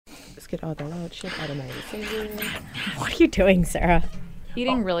get all the loud shit out of my finger. What are you doing, Sarah?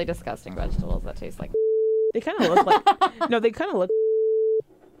 Eating really disgusting vegetables that taste like. They kind of look like. No, they kind of look.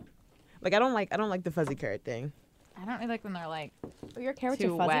 Like I don't like the fuzzy carrot thing. I don't really like when they're like Your carrots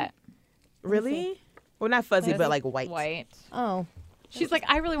too are fuzzy? wet. Really? Well, not fuzzy, but like white. White. Oh. She's like,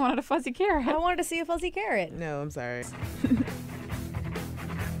 I really wanted a fuzzy carrot. I wanted to see a fuzzy carrot. No, I'm sorry.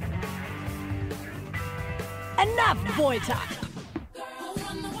 Enough boy talk.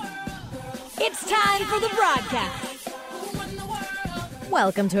 It's time for the broadcast.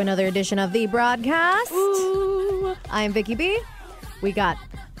 Welcome to another edition of the broadcast. Ooh. I'm Vicky B. We got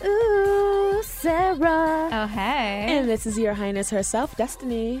Sarah. Oh, hey. And this is Your Highness herself,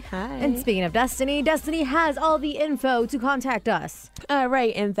 Destiny. Hi. And speaking of Destiny, Destiny has all the info to contact us. All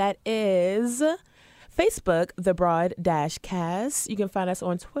right, and that is Facebook, The Broad-Cast. You can find us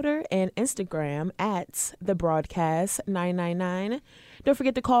on Twitter and Instagram at The Broadcast 999. Don't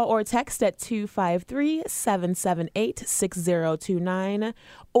forget to call or text at 253-778-6029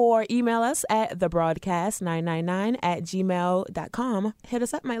 or email us at thebroadcast999@gmail.com. Hit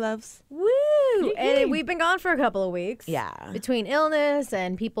us up, my loves. Woo! And we've been gone for a couple of weeks. Yeah. Between illness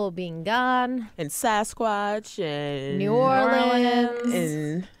and people being gone. And Sasquatch and New Orleans.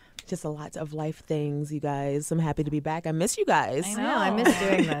 and just a lot of life things, you guys. I'm happy to be back. I miss you guys. I I know, I miss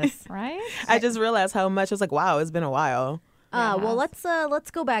doing this. Right? I just realized how much. I was like, wow, it's been a while. Well, let's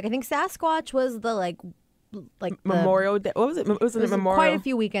go back. I think Sasquatch was the like the- Memorial Day. What was it? Was It it was Memorial? quite a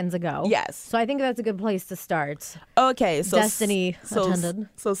few weekends ago. Yes. So I think that's a good place to start. Okay, so Destiny attended.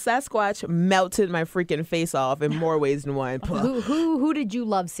 So Sasquatch melted my freaking face off in more ways than one. Who did you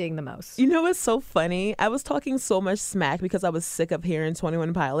love seeing the most? You know what's so funny? I was talking so much smack because I was sick of hearing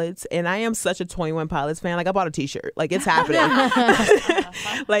 21 Pilots, and I am such a 21 Pilots fan. Like I bought a T-shirt. Like it's happening.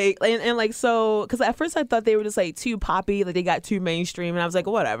 Like and like so because at first I thought they were just like too poppy, like they got too mainstream, and I was like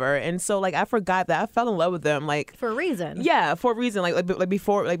whatever. And so like I forgot that I fell in love with them. Like For a reason. yeah, for a reason. Like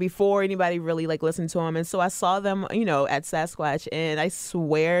before anybody really like listened to them, and so I saw them, you know, at Sasquatch, and I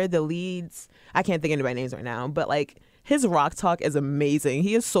swear the leads. I can't think of anybody's names right now, but like his rock talk is amazing.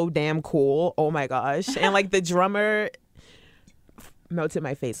 He is so damn cool. Oh my gosh, and like the drummer melted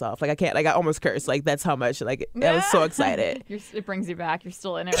my face off. Like I can't. Like I almost cursed. Like that's how much. Like I was so excited. It brings you back. You're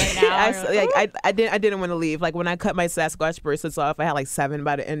still in it right now. I didn't want to leave. Like when I cut my Sasquatch bracelets off, I had like 7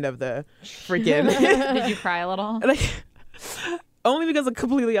 by the end of the freaking. Did you cry a little? Like only because of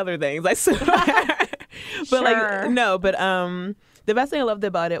completely other things. I swear. But Sure. like no, but the best thing I loved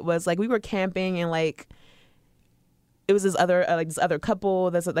about it was like we were camping and like it was this other couple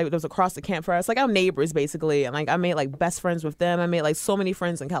that's like that was across the camp for us, like our neighbors basically, and like I made like best friends with them. I made like so many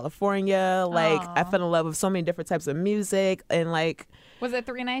friends in California. Like I fell in love with so many different types of music and like. Was it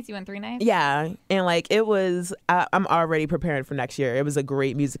 3 nights? You went 3 nights? Yeah, and like it was, I'm already preparing for next year. It was a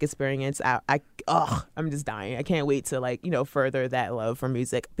great music experience. I'm just dying. I can't wait to like further that love for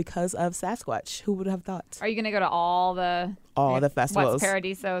music because of Sasquatch. Who would have thought? Are you going to go to all the festivals? What's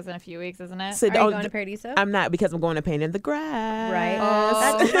Paradiso's in a few weeks, isn't it? So Are you going to Paradiso? I'm not because I'm going to Paint in the Grass. Right.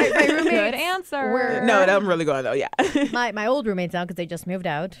 That's my roommates. Good answer. No, I'm really going though. Yeah. my old roommates now because they just moved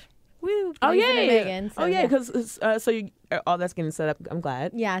out. Woo! Oh Nathan and yeah. Megan, so, Oh yeah, because all that's getting set up. I'm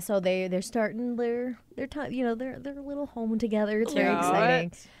glad. Yeah, so they're starting their time. Their little home together. It's very Cute.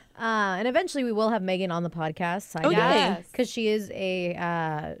 exciting. And eventually we will have Megan on the podcast. Oh, yes. Because she is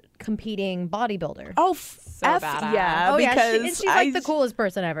a competing bodybuilder. Oh, badass. yeah. Oh yeah, because and she's like the coolest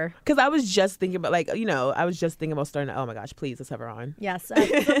person ever. Because I was just thinking about I was just thinking about starting. Oh my gosh, please let's have her on. Yes, so,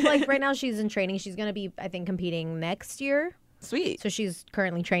 like right now she's in training. She's gonna be, I think, competing next year. Sweet. So she's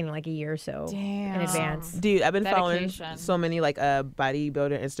currently training like a year or so in advance. Dude, I've been Dedication. following so many like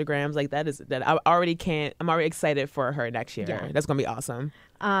bodybuilder Instagrams. Like that I'm already excited for her next year. Yeah. That's gonna be awesome.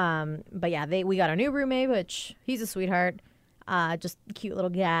 But yeah, we got our new roommate, which he's a sweetheart. Just a cute little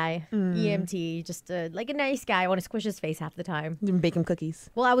guy, EMT, just like a nice guy. I want to squish his face half the time. Bake him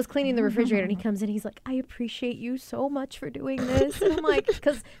cookies. Well, I was cleaning the refrigerator and he comes in. He's like, "I appreciate you so much for doing this." And I'm like,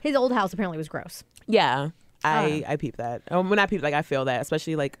 because his old house apparently was gross. Yeah. I peep that. When I peep, like I feel that,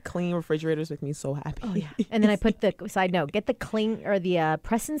 especially like clean refrigerators make me so happy. Oh yeah. And then I put the side note: get the clean or the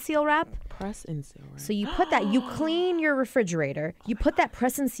press and seal wrap. Press and seal. Right? So you put that, you clean your refrigerator, you put that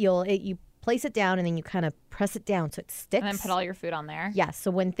press and seal, you place it down, and then you kind of press it down so it sticks. And then put all your food on there. Yeah,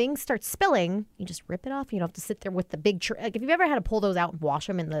 so when things start spilling, you just rip it off. You don't have to sit there with the big like if you've ever had to pull those out and wash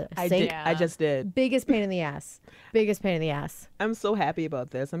them in the sink. I just did. Biggest pain in the ass. Biggest pain in the ass. I'm so happy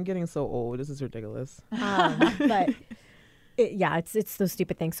about this. I'm getting so old. This is ridiculous. But it's those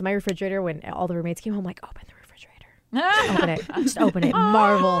stupid things. So my refrigerator, when all the roommates came home, like, open the refrigerator. Open it. Just open it.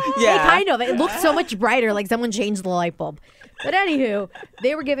 Marvel. Yeah. Kind of. It looked so much brighter, like someone changed the light bulb. But anywho,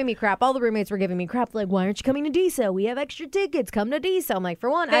 they were giving me crap. All the roommates were giving me crap. Like, why aren't you coming to DSO? We have extra tickets. Come to DSO. I'm like, for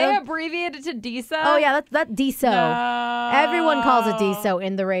one, I They don't... abbreviated to DISA. Oh, yeah, that's DSO. No. Everyone calls it DSO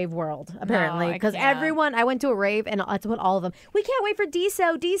in the rave world, apparently. I Because can't. everyone... I went to a rave, and that's what all of them... We can't wait for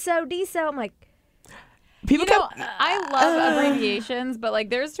DSO. I'm like... People You know, kept. I love abbreviations, but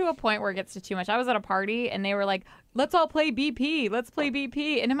like there's to a point where it gets to too much. I was at a party and they were like, let's all play BP. Let's play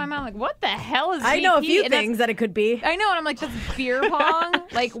BP. And in my mind, I'm like, what the hell is BP? I know a few And that's- things that it could be. I know. And I'm like, that's beer pong?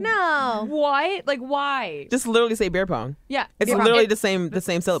 Like, No. what? Like, why? Just literally say beer pong. Yeah. It's beer pong. literally the same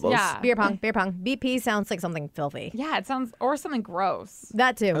syllables. Yeah. Beer pong. BP sounds like something filthy. Yeah, it sounds, or something gross.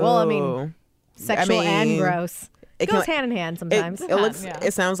 That too. Well, I mean, Oh. sexual and mean, gross. it Goes can- hand in hand sometimes. It looks. Yeah.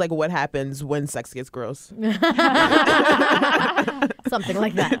 It sounds like what happens when sex gets gross. Something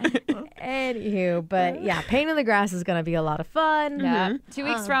like that. Anywho, but yeah, Pain in the Grass is going to be a lot of fun. Yeah. 2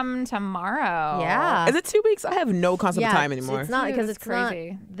 weeks from tomorrow. Yeah. Is it 2 weeks? I have no concept of time anymore. It's not Dude, because it's it's not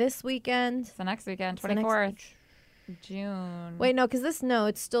crazy. this weekend. It's the next weekend, the next 24th June. Wait, no, because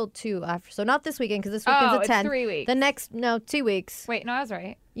it's still 2 after. So not this weekend because this weekend's Oh, the it's 10th. 3 weeks. The next, 2 weeks. Wait, no, I was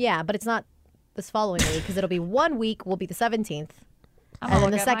right. Yeah, but it's not this following week because it'll be 1 week will be the 17th. I'm And gonna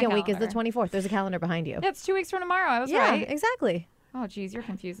then the look at my second week is the calendar. 24th. There's a calendar behind you. Yeah, it's 2 weeks from tomorrow. I was Yeah, right. exactly. Oh, geez, you're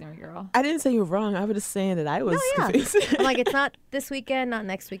confusing me, girl. I didn't say you're wrong. I was just saying that I was yeah. confused. I'm like, it's not this weekend, not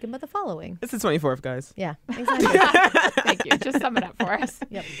next weekend, but the following. It's the 24th, guys. Yeah, exactly. Thank you. Just sum it up for us.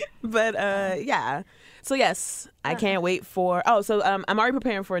 Yep. But yeah. So yes, I can't wait for. Oh, so I'm already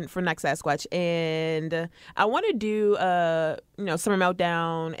preparing for next Sasquatch, and I want to do Summer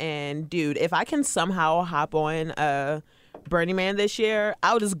Meltdown, and dude, if I can somehow hop on Burning Man this year,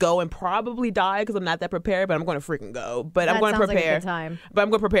 I'll just go and probably die because I'm not that prepared, but I'm going to freaking go. But I'm That going to sounds like a prepare. good time. But I'm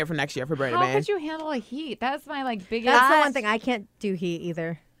going to prepare for next year for Burning How Man. could you handle a heat? That's my biggest. That's the one thing I can't do heat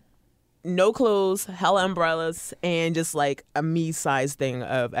either. No clothes, hella umbrellas, and just like a me-sized thing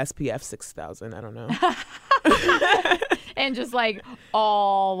of SPF 6000. I don't know. And just like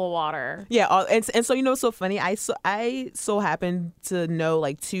all the water. Yeah, and so what's so funny? I so happen to know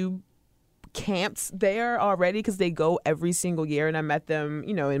like 2 camps there already because they go every single year, and I met them,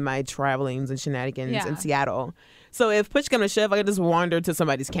 in my travelings and shenanigans Yeah. in Seattle. So if push come to shove, I could just wander to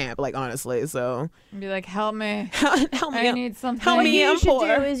somebody's camp, like honestly. So And be like, help me. help me, I out. need something. Help What me, you I'm should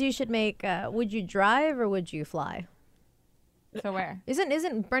poor. do is you should make. Would you drive or would you fly? So where?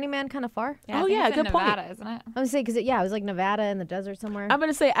 Isn't Burning Man kind of far? Yeah, I Oh, think yeah, it's in good point. Nevada, isn't it? I would say because it was like Nevada in the desert somewhere. I'm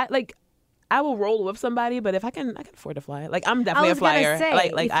gonna say I will roll with somebody, but if I can afford to fly. Like I'm definitely a was gonna flyer. say,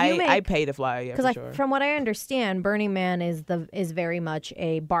 like if you I make- pay to fly. Yeah, Because for sure. from what I understand, Burning Man is very much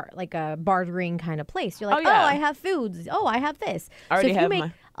a bartering kind of place. You're like, Oh, yeah. I have foods. Oh, I have this. I already so if you have make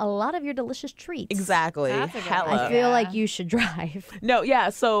my- a lot of your delicious treats, Exactly. That's a good Hella. idea. I feel like Yeah. you should drive. No, yeah.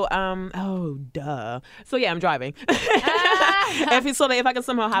 So, oh, duh. So yeah, I'm driving. If I can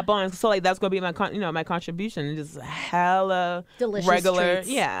somehow hop on, so like that's gonna be my my contribution, just hella Delicious regular. treats.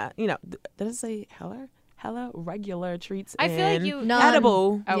 Yeah, did I say hella regular treats? I feel like and you- None.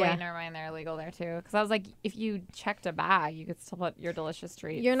 edible. Oh, Yeah. wait, never mind. They're illegal there, too. Because I was like, if you checked a bag, you could still put your delicious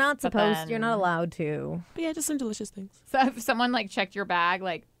treats. You're not But supposed. You're not then- allowed to. But yeah, just some delicious things. So if someone, like, checked your bag,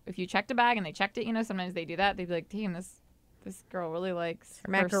 like, if you checked a bag and they checked it, sometimes they do that. They'd be like, damn, this girl really likes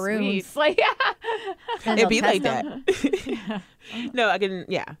Her her macaroons. sweets. Like, yeah. And It'd they'll be like test that. them. No, I can.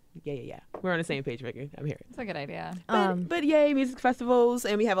 Yeah. We're on the same page, Vicky. I'm here. It's a good idea. But yay, music festivals,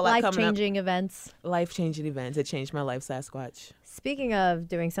 and we have a lot coming up. Life-changing events. Life-changing events. It changed my life, Sasquatch. Speaking of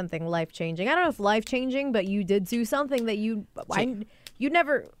doing something life-changing, I don't know if life-changing, but you did do something that you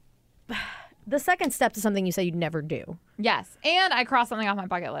never. The second step to something you said you'd never do. Yes. And I crossed something off my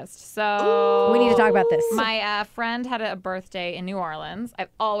bucket list. So We need to talk about this. my friend had a birthday in New Orleans. I've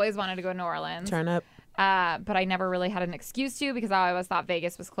always wanted to go to New Orleans. Turn up. But I never really had an excuse to because I always thought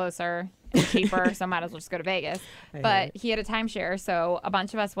Vegas was closer and cheaper, so I might as well just go to Vegas. But he had a timeshare, so a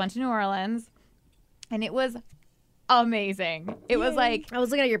bunch of us went to New Orleans, and it was amazing. It was like I was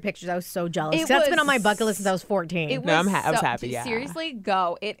looking at your pictures. I was so jealous. It 'Cause that's been on my was- bucket list since I was 14. it was. No, I was happy, dude, yeah. Seriously,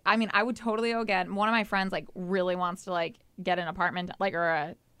 go. I mean, I would totally go again. One of my friends like really wants to like get an apartment like or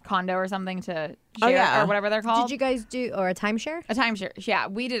a condo or something to share Oh, yeah. or whatever they're called. Did you guys do or a timeshare? a timeshare? Yeah,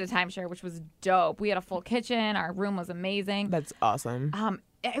 we did a timeshare, which was dope. We had a full kitchen. Our room was amazing. That's awesome.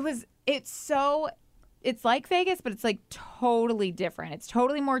 It's like Vegas, but it's like totally different. It's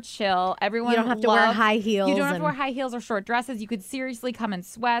totally more chill. Everyone You don't have to wear loved- high heels You don't have to and- wear high heels or short dresses. You could seriously come in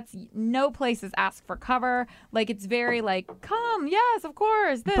sweats. No places ask for cover. Like it's very like, come, yes, of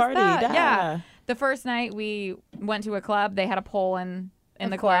course, this, Party, that, da. yeah. The first night we went to a club, they had a pole in in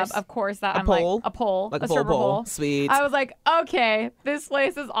the course. club. Of course, that I'm pole? like a pole, Like a a pole stripper pole. pole. Sweet. I was like, okay, this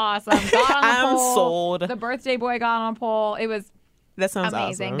place is awesome. Got on the I'm pole. sold. The birthday boy got on a pole. It was That sounds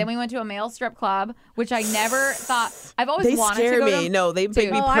amazing. awesome. Then we went to a male strip club, which I never thought. I've always They wanted scare to go me. to. No, they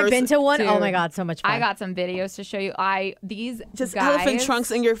make me Oh, I've been to one. Oh Dude, my god, so much fun. I got some videos to show you. These just guys, elephant trunks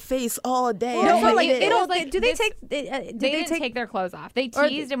in your face all day. No, I but hate like, it. it was like do they this- take? they didn't take their clothes off. They Or-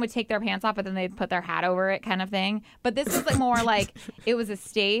 teased and would take their pants off, but then they'd put their hat over it, kind of thing. But this was like more like it was a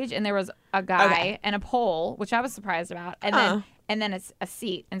stage, and there was a guy Okay. and a pole, which I was surprised about, and then it's a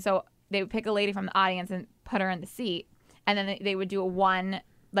seat, and so they would pick a lady from the audience and put her in the seat, and then they would do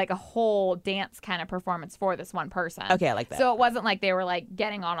a whole dance kind of performance for this one person. Okay, I like that. So it wasn't like they were like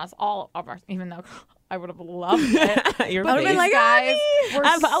getting on us all of our, even though I would have loved it. Your But face. these like, guys were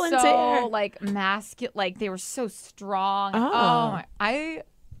I volunteer. so like masculine, like they were so strong. Oh. Oh, I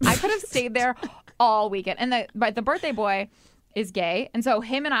could have stayed there all weekend. And the birthday boy is gay, and so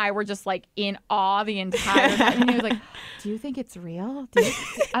him and I were just like in awe the entire time. And he was like, "Do you think it's real?"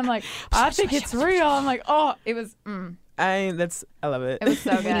 I'm like, "I think it's real." I'm like, "Oh, it was." I love it. It was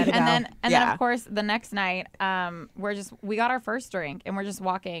so good. And then Yeah. of course the next night, we got our first drink and we're just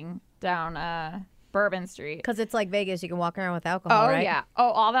walking down Bourbon Street. because it's like Vegas. You can walk around with alcohol, Oh right? yeah. Oh,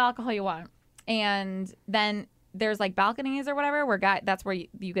 all the alcohol you want. And then there's like balconies or whatever where that's where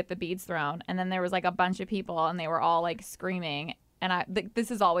you get the beads thrown. And then there was like a bunch of people and they were all like screaming. And this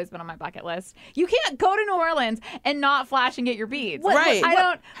has always been on my bucket list. You can't go to New Orleans and not flash and get your beads. Right. I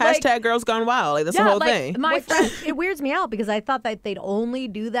don't. Hashtag like, Girls Gone Wild. Like, that's yeah, the whole like, thing. My friend. It weirds me out because I thought that they'd only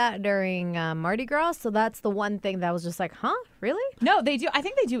do that during Mardi Gras. So that's the one thing that was just like, huh, really? No, they do. I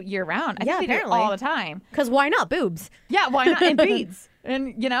think they do it year round. I Yeah, think they do it apparently. all the time. Because why not boobs? Yeah, why not? And beads.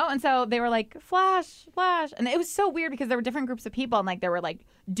 And, and so they were like, flash. And it was so weird because there were different groups of people. And, like, there were, like,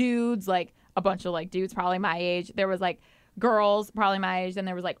 dudes, like, a bunch of, like, dudes probably my age. There was, like, girls probably my age. Then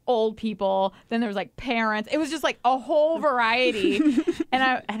there was, like, old people. Then there was, like, parents. It was just, like, a whole variety. and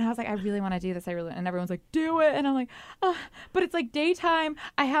I was like, I really want to do this. And everyone's like, do it. And I'm like, but it's, like, daytime.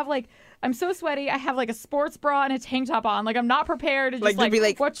 I have, like, I'm so sweaty. I have like a sports bra and a tank top on. Like I'm not prepared to just Like, to be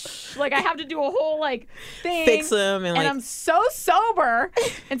like- like I have to do a whole like thing. Fix them and, like- I'm so sober.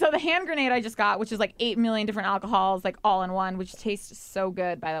 And so the hand grenade I just got, which is like 8 million different alcohols, like all in one, which tastes so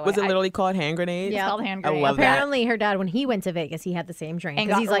good, by the way. Was it literally called hand grenades? It's called hand I grenade. love that. Apparently, her dad, when he went to Vegas, he had the same drink. And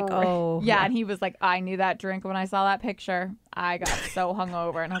Because got he's like, oh. yeah, and he was like, I knew that drink when I saw that picture. I got so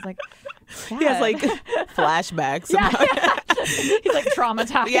hungover, and I was like, He has like "Dad." flashbacks. Yeah, about yeah. He's like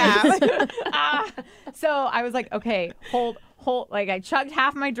traumatized. Yeah. So I was like, okay, hold. Like I chugged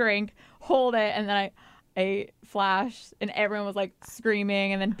half my drink, hold it, and then I flashed, and everyone was like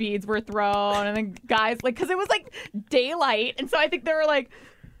screaming, and then beads were thrown, and then guys like, because it was like daylight, and so I think they were like,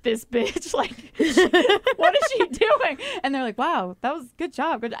 this bitch, like, what is she doing? And they're like, wow, that was good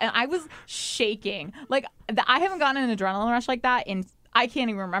job. Good. And I was shaking. Like, I haven't gotten an adrenaline rush like that in, I can't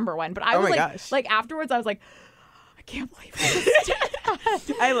even remember when, but I Oh was my like, gosh. like afterwards, I was like, I can't believe I just did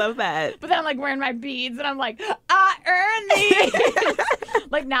that. I love that. But then I'm like wearing my beads and I'm like, I earned these.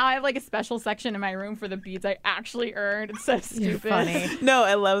 Like now I have like a special section in my room for the beads I actually earned. It's so stupid. funny. No,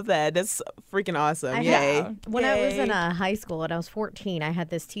 I love that. That's freaking awesome. I Yay. had- when I was in Yay. high school, when I was 14, I had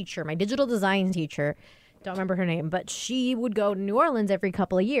this teacher, my digital design teacher. Don't remember her name, but she would go to New Orleans every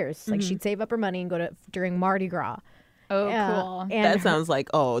couple of years. Like she'd save up her money and go to during Mardi Gras. Oh, Yeah, cool. and That her- sounds like,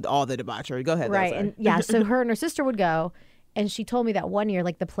 all the debauchery. Go ahead. though, right, sorry. and yeah. So her and her sister would go, and she told me that one year,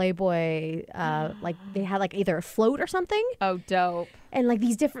 like the Playboy, like they had like either a float or something, Oh, dope. and like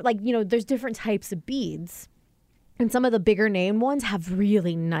these different, like there's different types of beads. And some of the bigger name ones have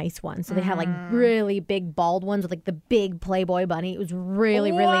really nice ones. So they had like really big bald ones with like the big Playboy bunny. It was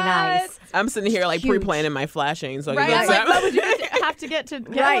really, really nice. I'm sitting here like Huge. pre-planning my flashing. So I Right? can I'm get like, some. what would you have to get to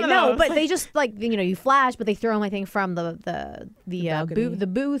get Right, one of no, those? but they just like you flash, but they throw them I think from the balcony. the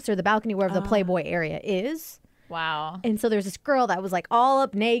booths or the balcony wherever the Playboy area is. Wow. And so there's this girl that was like all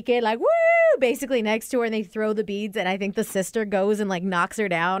up naked, like woo, basically next to her, and they throw the beads, and I think the sister goes and like knocks her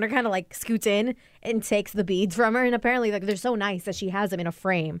down or kind of like scoots in and takes the beads from her, and apparently like they're so nice that she has them in a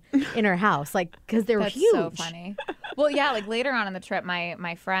frame in her house, like because they're That's huge. so funny. Well, yeah, like later on in the trip,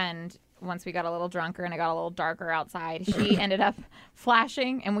 my friend, once we got a little drunker and it got a little darker outside, she ended up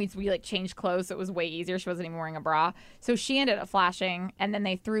flashing, and we like changed clothes, so it was way easier. She wasn't even wearing a bra, so she ended up flashing, and then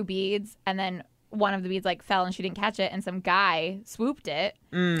they threw beads, and then one of the beads like fell and she didn't catch it, and some guy swooped it.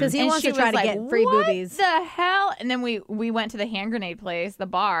 Because he And wants she to try was to like, get free what boobies. the hell? And then we went to the hand grenade place, the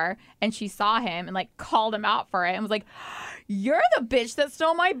bar, and she saw him and like called him out for it and was like, "You're the bitch that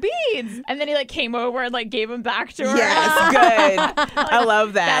stole my beads." And then he like came over and like gave them back to her. Yes, good. I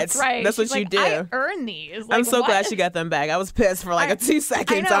love that. That's right. That's what She's you like, do. I earned these. I'm Like, so what? glad she got them back. I was pissed for like a 2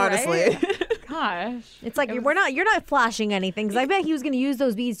 seconds, know, honestly. right? Gosh. It's like you're not flashing anything. Because I bet he was going to use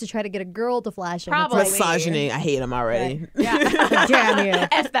those beads to try to get a girl to flash him. It's Probably. like, Misogyny. I hate him already. Yeah. damn you.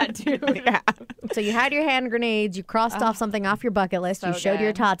 F that dude. Yeah. So you had your hand grenades. You crossed off something off your bucket list. You so showed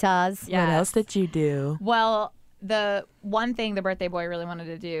your good. tatas. Yeah. What else did you do? Well, the one thing the birthday boy really wanted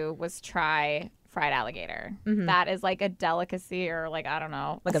to do was try fried alligator. That is like a delicacy, or like, I don't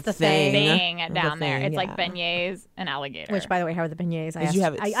know, Like What's a the thing? thing. thing down there. thing, It's like yeah. beignets and alligator. Which, by the way, how are the beignets? Did you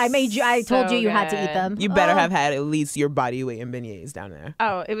have it I made you. I told so you you had to eat good. them. You better Oh. have had at least your body weight in beignets down there.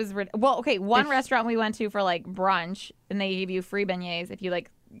 Oh, it was well, okay. One restaurant we went to for like brunch, and they gave you free beignets if you like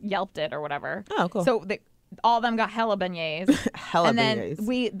Yelped it or whatever. Oh, cool. So all of them got hella beignets. Hella And then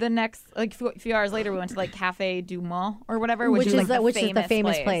beignets. the next like few hours later we went to like Cafe Du Mont or whatever, which, Which is is like the- which is the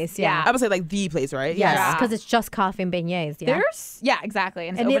famous place, yeah. I would say like the place, right? Yes, Yeah. because it's just coffee and beignets. Yeah. There's exactly,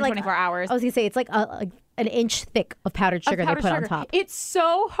 and it's And open it, like, 24 hours. I was gonna say it's like an inch thick of powdered sugar Powdered they put on sugar. top. It's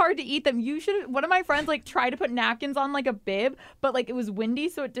so hard to eat them. You should. One of my friends like tried to put napkins on like a bib, but like it was windy,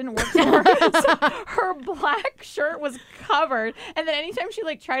 so it didn't work for her. So her black shirt was covered, and then anytime she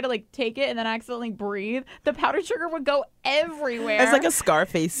like tried to like take it and then accidentally breathe, the powdered sugar would go everywhere. It's like a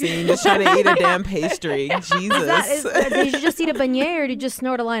Scarface scene, just trying to eat a damn pastry. Jesus. Did you just eat a beignet or did you just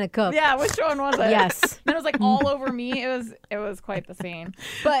snort a line of coke? yeah. Which one was it? Yes. And it was like all over me. It was quite the scene.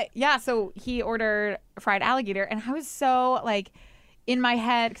 But yeah, so he ordered fried alligator, and I was so like in my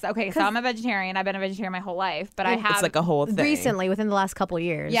head because so I'm a vegetarian. I've been a vegetarian my whole life, but I have It's like a whole thing. Recently, within the last couple of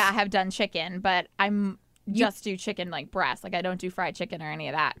years. I have done chicken, but I'm just do chicken like breast. Like I don't do fried chicken or any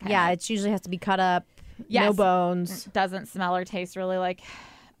of that. Yeah, it usually has to be cut up. No Yes. bones. Doesn't smell or taste really like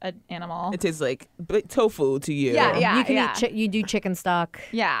an animal. It tastes like tofu to you. Yeah. You can eat. You do chicken stock.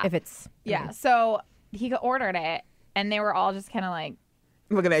 Yeah. If it's. Yeah. So he ordered it, and they were all just kind of like,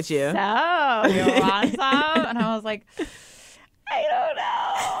 Looking at you. "So you want some?" And I was like, "I don't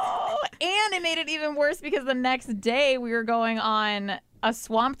know." And it made it even worse because the next day we were going on a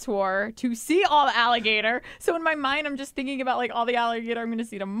swamp tour to see all the alligator. So in my mind, I'm just thinking about like all the alligator I'm going to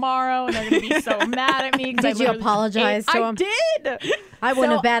see tomorrow, and they're going to be so mad at me. 'Cause I Did you literally apologize ate- to I him? did. I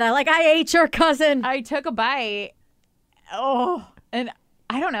wouldn't So- have bet. I ate your cousin. I took a bite. Oh, and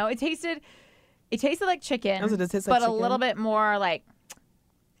I don't know. It tasted like chicken, Oh, so does it taste like but a chicken? little bit more like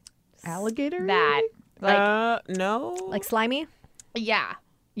Alligator? that. Like no. Like slimy. yeah.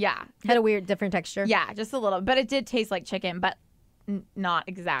 Had a weird, different texture. Yeah, just a little. But it did taste like chicken, but not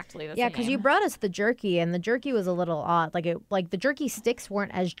exactly the Yeah, same. because you brought us the jerky, and the jerky was a little odd. Like the jerky sticks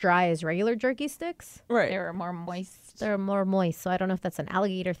weren't as dry as regular jerky sticks. They right. were more moist. They're more moist, so I don't know if that's an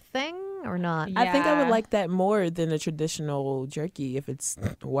alligator thing or not. I think I would Yeah. like that more than a traditional jerky if it's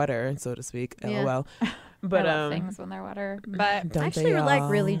wetter, so to speak. Yeah. LOL. I But love things when they're wetter. But don't I actually they like all?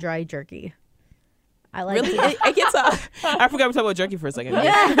 really dry jerky. I like Really? it gets I forgot we were talking about jerky for a second.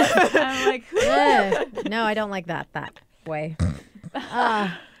 I'm like, Yeah. No, I don't like that way.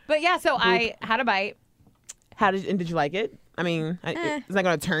 but yeah. So I had a bite. Did you like it? I mean, it's not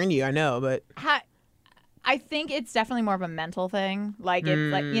gonna turn you, I know, but I think it's definitely more of a mental thing. Like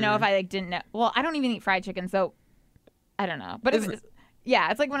it's like, you know, if I like didn't know, well, I don't even eat fried chicken, so I don't know. But it's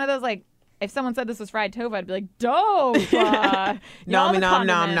it's like one of those like if someone said this was fried tofu, I'd be like, dope. nom the nom nom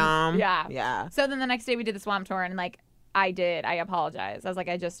condiments. nom. Yeah. Yeah. So then the next day we did the swamp tour, and like I apologized. I was like,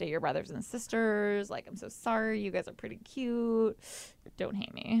 I just ate your brothers and sisters. Like, I'm so sorry. You guys are pretty cute. Don't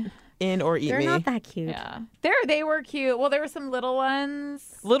hate me. In or eat They're me. not that cute. Yeah. They were cute. Well, there were some little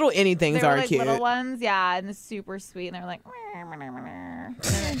ones. Little anythings They were are like cute. little ones, yeah, and they're super sweet. And they were like, and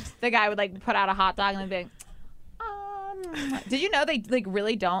then the guy would like put out a hot dog and they'd be like, did you know they like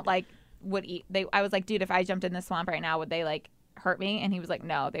really don't like would eat? I was like, dude, if I jumped in the swamp right now, would they like hurt me? And he was like,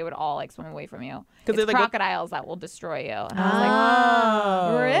 no, they would all like swim away from you. It's they're like, what- crocodiles that will destroy you. And I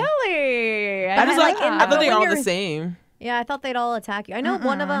was like, really? I just like, I thought they when were all the you're- same. Yeah, I thought they'd all attack you. I know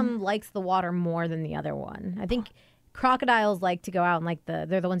one of them likes the water more than the other one. I think crocodiles like to go out and like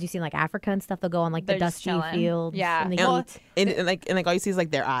they're the ones you see in like Africa and stuff. They'll go on like They're the just dusty chilling. fields. Yeah. and they Well, eat. And like all you see is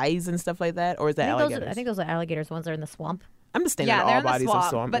like their eyes and stuff like that, or is that alligators? I think those are alligators. The ones that are in the swamp. I'm just standing Yeah, at they're all in the bodies swamp, of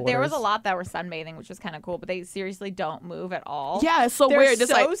swamp but there was a waters. lot that were sunbathing, which was kind of cool. But they seriously don't move at all. Yeah, it's so They're weird. so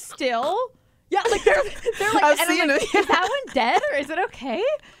Just like still. Yeah, like they're like. I've and I'm seen like, it. is that one dead or is it okay?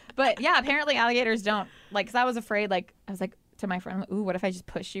 But yeah, apparently alligators don't like. Because I was afraid. Like I was like, to my friend, ooh, what if I just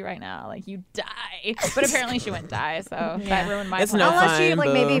push you right now? Like, you die. But apparently she wouldn't die, so that ruined my It's plan. no Unless fine, you like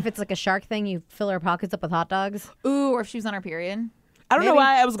boo. maybe if it's like a shark thing, you fill her pockets up with hot dogs. Ooh, or if she was on her period. I don't know Maybe.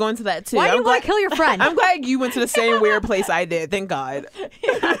 why I was going to that too. Why do I'm you glad, want to kill your friend? I'm glad you went to the same weird place I did. Thank God.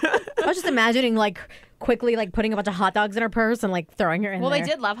 I was just imagining like quickly like putting a bunch of hot dogs in her purse and like throwing her in Well, there. they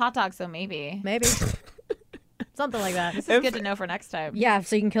did love hot dogs, so maybe. Maybe. Something like that. This is good to know for next time. Yeah,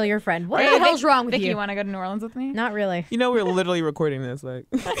 so you can kill your friend. What Hey, the hell's wrong with Vicky, you? you want to go to New Orleans with me? Not really. You know, we're literally recording this. Like,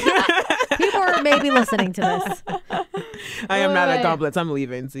 People are maybe listening to this. I am not Boy. at Gauntlets. I'm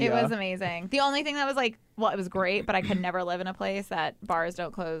leaving. So It yeah. was amazing. The only thing that was like, well, it was great, but I could never live in a place that bars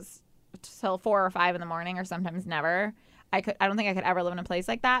don't close till 4 or 5 in the morning, or sometimes never. I don't think I could ever live in a place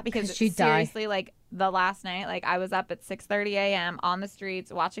like that because She'd die. seriously, like the last night, like I was up at 6:30 a.m. on the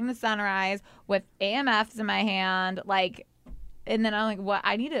streets watching the sunrise with AMFs in my hand, like. And then I'm like, what?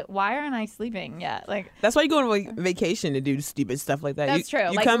 I need to. Why aren't I sleeping yet? Like, That's why you go on like, vacation to do stupid stuff like that. that's you, true.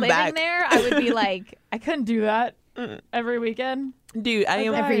 You Like come living back, there, I would be like, I couldn't do that every weekend. dude. I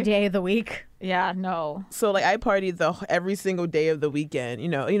am Every day of the week. Yeah, no. So like I partied every single day of the weekend, you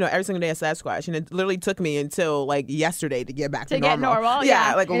know, every single day at Sasquatch, and it literally took me until like yesterday to get back to, To get normal, Yeah,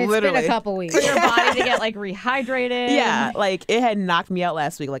 yeah. like And it's literally. been a couple weeks. For your body to get like rehydrated. Yeah, like it had knocked me out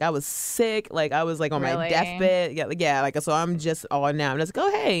last week. Like I was sick. Like I was like on my Really? deathbed. Yeah. Like so, I'm just all now. I'm just like,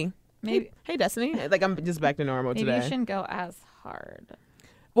 oh hey, Maybe. hey Destiny. Like I'm just back to normal Maybe today. you shouldn't go as hard.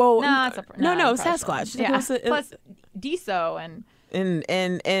 Well, No, it's a, no, you probably Sasquatch. shouldn't. Yeah. It was- Plus, DSO and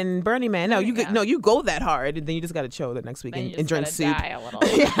Burning Man. No, Burning you Man. no, you go that hard, and then you just got to chill the next week then and, you and just drink gotta soup die a little.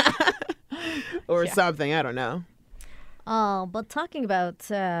 or Yeah. something. I don't know. Oh, but talking about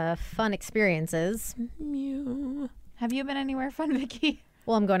fun experiences. Have you been anywhere fun, Vicky?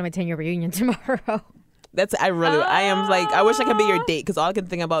 Well, I'm going to my 10-year reunion tomorrow. I am like, I wish I could be your date because all I can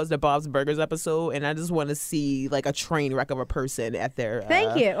think about is the Bob's Burgers episode, and I just want to see like a train wreck of a person at their.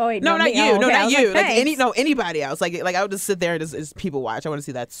 Thank you. Oh wait, No, not me. you. Oh, No, okay. I not was you. Like thanks. anybody else. Like I would just sit there and just people watch. I want to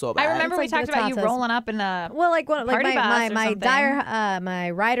see that so bad. I remember we It's like talked about you Batatas. rolling up in a. Well, like one, like Party bus my or my something.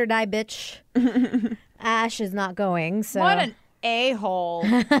 my ride or die bitch. Ash is not going. So What an a-hole.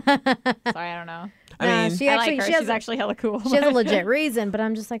 Sorry, I don't know. I Nah, mean, she I actually like her. she has She's actually hella cool. she has a legit reason, but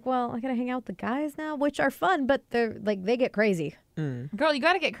I'm just like, well, I gotta hang out with the guys now, which are fun, but they're like they get crazy. Girl, you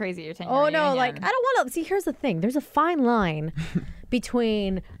got to get crazy at your 10-year Oh no, reunion. like I don't want to see. Here's the thing: there's a fine line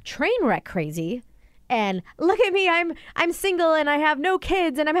between train wreck crazy and look at me, I'm single and I have no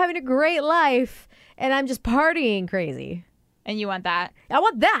kids and I'm having a great life and I'm just partying crazy. And you want that? I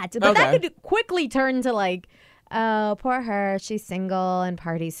want that, but that Okay. could quickly turn to like, oh, poor her, she's single and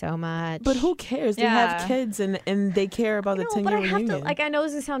parties so much. but who cares? They have Yeah. kids and they care about the No, 10-year but I have reunion. to. Like, I know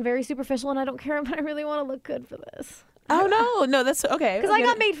this is sound very superficial, and I don't care, but I really want to look good for this. Oh no, that's okay. Because I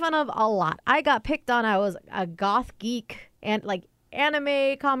got made fun of a lot. I got picked on. I was a goth geek and like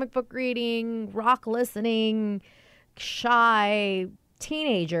anime, comic book reading, rock listening, shy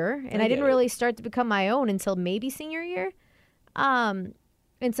teenager, and I didn't get it. really start to become my own until maybe senior year. And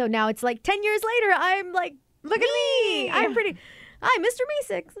so now it's like 10 years later. I'm like, look at me. I'm pretty. Hi, Mr.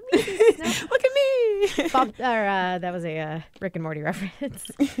 Meeseeks. No. Look at me. Bob, or, that was a Rick and Morty reference.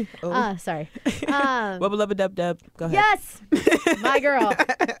 Sorry. Wubba lubba dub dub. Go ahead. Yes, my girl.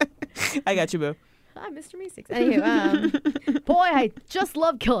 I got you, boo. Hi, Mr. Meeseeks. Anywho, boy, I just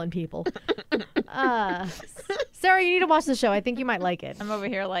love killing people. Sarah, you need to watch the show. I think you might like it. I'm over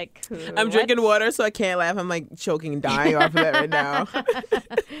here like, I'm drinking water, so I can't laugh. I'm like choking, dying off of it right now.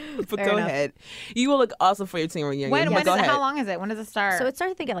 But Fair go enough. ahead. You will look awesome for your team reunion. When but is go it? ahead. How long is it? When does it start? So it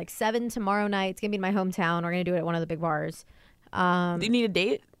starts, I think, at like 7 tomorrow night. It's going to be in my hometown. We're going to do it at one of the big bars. Do you need a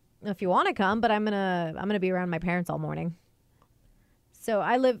date? If you want to come, but I'm gonna be around my parents all morning. So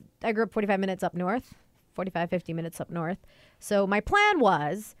I grew up 45 minutes up north, 50 minutes up north. So my plan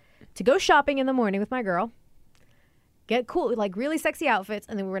was to go shopping in the morning with my girl, get cool, like really sexy outfits,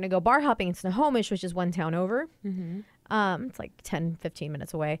 and then we're gonna go bar hopping in Snohomish, which is one town over. It's like 10, 15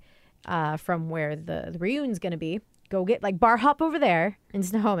 minutes away from where the reunion's gonna be. Go get like bar hop over there in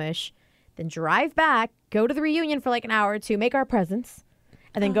Snohomish, then drive back, go to the reunion for like an hour or two, make our presents,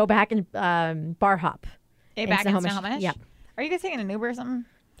 and then go back and bar hop. back in Snohomish? Yeah. Are you guys taking an Uber or something?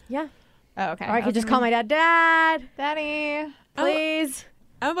 Yeah. Oh, okay. Or I could just call my dad, Daddy. please.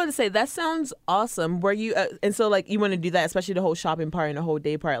 I'm about to say that sounds awesome. Were you and so like you want to do that, especially the whole shopping part and the whole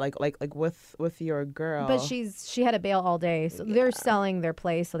day part, like with your girl. But she had to bail all day, so they're selling their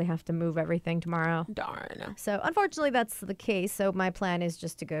place, so they have to move everything tomorrow. darn. So unfortunately, that's the case. So my plan is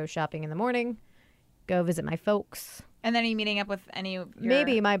just to go shopping in the morning, go visit my folks, And then are you meeting up with any of your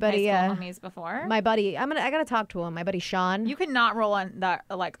Maybe my buddy, high school homies before? My buddy, I gotta talk to him. My buddy Sean. You could not roll on that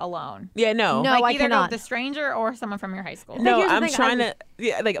like alone. Yeah, no. No, Like I either go cannot. with a stranger or someone from your high school. No, here's the I'm thing, trying to.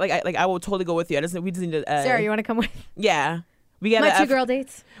 Yeah, like I will totally go with you. We just need to. Sarah, you want to come with Yeah, we gotta. my 2 girl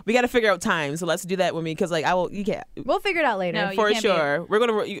dates? We gotta figure out time. So let's do that with me because like I will. You can't. We'll figure it out later. No, you For can't be- sure, we're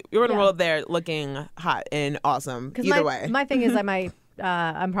gonna Yeah. roll up there looking hot and awesome. Either way. My thing is, I might.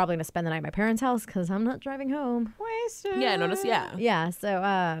 I'm probably gonna spend the night at my parents' house because I'm not driving home. Wasted. Yeah, notice. Yeah, Yeah,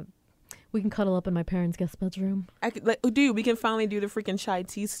 so we can cuddle up in my parents' guest bedroom. I could, like, dude, we can finally do the freaking chai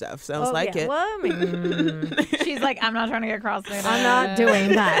tea stuff. Sounds like yeah. it. Well, I mean, She's like, I'm not trying to get cross-legged. I'm not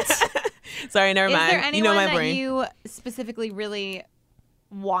doing that. Sorry, never Is mind. there anyone You know my that brain. you specifically really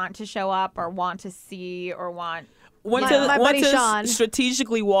want to show up or want to see or want? Want My to buddy Sean.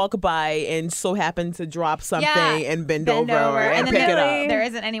 strategically walk by and so happen to drop something and bend over and then pick it really- up. there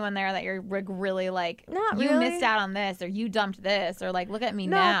isn't anyone there that you're really like, Not you really. missed out on this or you dumped this or like, look at me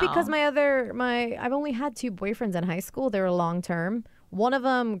No, now. because I've only had 2 boyfriends in high school. They were long term. One of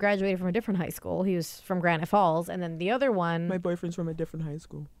them graduated from a different high school. He was from Granite Falls, and then the other one. My boyfriend's from a different high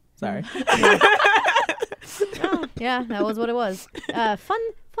school. Sorry. Oh, yeah, that was what it was.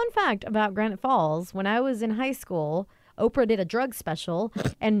 Fun fact about Granite Falls: when I was in high school, Oprah did a drug special,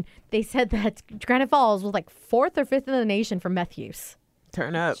 and they said that Granite Falls was like 4th or 5th in the nation for meth use,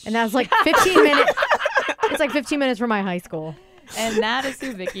 Turn up. and that was like 15 minutes. It's like 15 minutes from my high school. and that is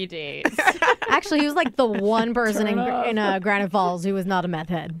who Vicky dates. Actually, he was like the one person in Granite Falls who was not a meth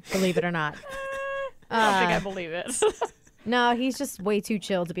head. Believe it or not. I don't think I believe it. No, he's just way too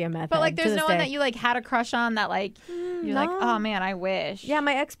chill to be a meth head. But like, to there's this no one day. that you like had a crush on that like you're like, no. oh man, I wish. Yeah,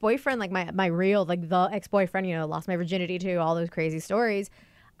 my ex-boyfriend, like my real, like the ex-boyfriend, lost my virginity to, all those crazy stories.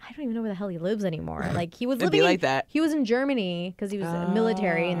 I don't even know where the hell he lives anymore. Like he was It'd living be in, like that. He was in Germany because he was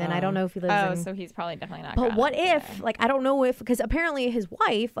military, and then I don't know if he lives Oh, in. so he's probably definitely not. But got what it. if, like, I don't know if, because apparently his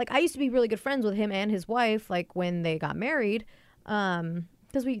wife, like, I used to be really good friends with him and his wife, like, when they got married,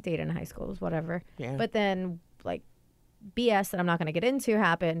 because we dated in high school, it was whatever. Yeah. But then, like, BS that I'm not going to get into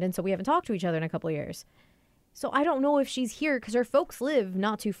happened, and so we haven't talked to each other in a couple of years. So I don't know if she's here because her folks live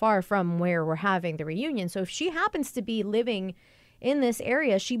not too far from where we're having the reunion. So if she happens to be living in this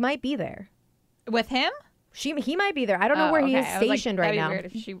area, she might be there. with him? He might be there. I don't know Oh, where he okay. is I was like, stationed right that'd be now. Weird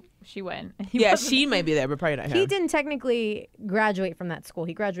if she went. He Yeah, wasn't- she may be there, but probably not him. He didn't technically graduate from that school.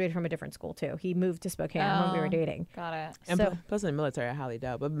 He graduated from a different school too. He moved to Spokane when we were Oh. dating. Got it. And So plus in the military, I highly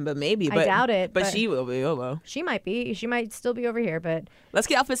doubt. But maybe. I But, doubt it, But but- she will be. Oh well. she might be. She might still be over here, but Let's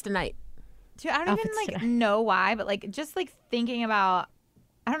get outfits tonight. Dude, I don't Outfits even like today. know why, but like just like thinking about,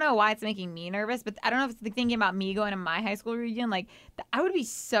 I don't know why it's making me nervous, but I don't know if it's like thinking about me going to my high school reunion. Like I would be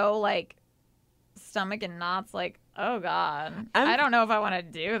so like stomach and knots. Like, oh god, I don't know if I want to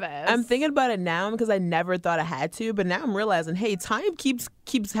do this. I'm thinking about it now because I never thought I had to, but now I'm realizing, hey, time keeps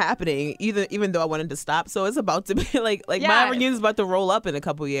happening, even though I wanted to stop. So it's about to be like my Yeah. reunion's about to roll up in a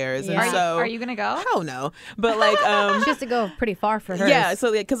couple years, Yeah. and so Are you gonna go? hell no. But like she has to go pretty far for her. yeah,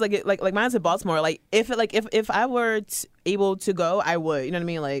 so because like mine's in Baltimore. Like if I were able to go, I would. You know what I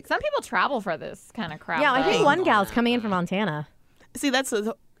mean? Like Some people travel for this kind of crap. Yeah, I think though. one gal's coming in from Montana. see that's.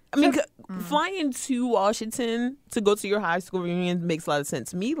 I mean, flying to Washington to go to your high school reunion makes a lot of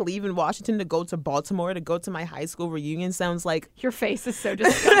sense. Me leaving Washington to go to Baltimore to go to my high school reunion sounds like Your face is so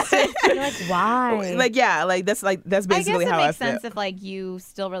disgusting. You're like, why? like yeah, that's I basically guess it how makes I feel. sense if like you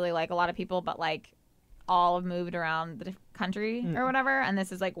still really like a lot of people, but like all have moved around the country or whatever, and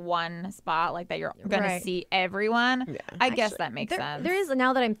this is like one spot like that you're gonna Right. see everyone. Yeah. I guess that makes sense. There is,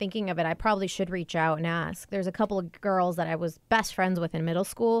 now that I'm thinking of it, I probably should reach out and ask. There's a couple of girls that I was best friends with in middle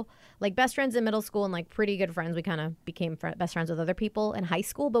school, like best friends in middle school and like pretty good friends. We kind of became best friends with other people in high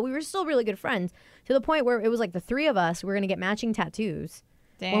school, but we were still really good friends to the point where it was like the 3 of us, we were going to get matching tattoos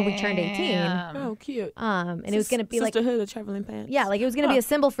when we turned 18. Damn. Oh, cute. And it was going to be like, Sisterhood of traveling pants. yeah, like it was going to be a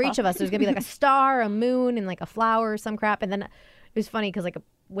symbol for each of us. There was going to be like a star, a moon, and like a flower or some crap. And then it was funny because like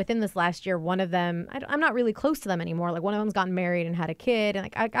within this last year, one of them, I'm not really close to them anymore. Like one of them's gotten married and had a kid. And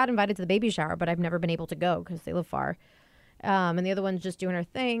like I got invited to the baby shower, but I've never been able to go because they live far. And the other one's just doing her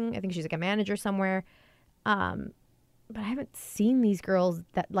thing. I think she's like a manager somewhere. But I haven't seen these girls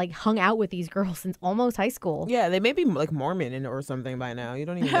that like hung out with these girls since almost high school. Yeah, they may be like Mormon or something by now. You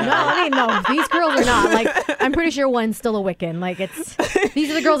don't even know. No, I mean, no, these girls are not. Like, I'm pretty sure one's still a Wiccan. Like,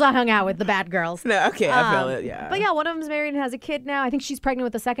 these are the girls I hung out with, the bad girls. No, okay, I feel it. Yeah. But yeah, one of them's married and has a kid now. I think she's pregnant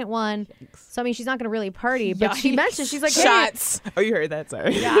with the second one. So, I mean, she's not going to really party. But she Yikes. mentioned, she's like, hey, Shots. Oh, you heard that?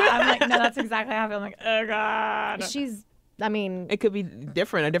 Sorry. Yeah, I'm like, no, that's exactly how I feel. I'm like, oh god. she's, I mean, It could be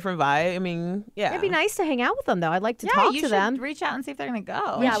different, a different vibe. I mean, yeah. it'd be nice to hang out with them, though. I'd like to Yeah, talk you to should them. reach out and see if they're gonna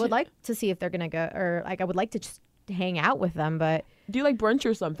go. Yeah, I would like to see if they're going to go, or like, I would like to just hang out with them. But Do like brunch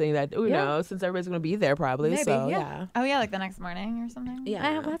or something that you Yeah. know, since everybody's gonna be there probably. Maybe, so yeah. Oh yeah, like the next morning or something.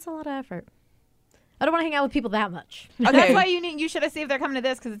 that's a lot of effort. I don't want to hang out with people that much. That's Okay. why you should have see if they're coming to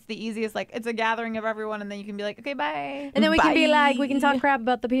this because it's the easiest. Like it's a gathering of everyone, and then you can be like, okay, bye. And then we can be like, we can Bye. talk crap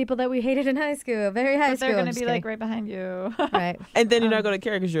about the people that we hated in high school. Very high But school. they're I'm gonna just be like kidding. right behind you. Right. And then you're not gonna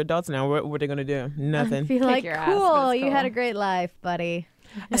care because you're adults now. What are they gonna do? Nothing. Feel like, your ass, but cool, it's you had cool. a great life, buddy.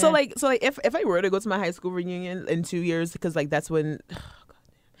 So like if I were to go to my high school reunion in 2 years, because like that's when.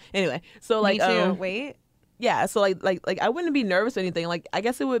 Anyway, so like Me too. Wait, yeah, so like I wouldn't be nervous or anything. Like I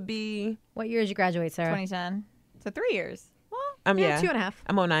guess it would be. What year did you graduate, Sarah? 2010. So 3 years. Yeah, 2.5.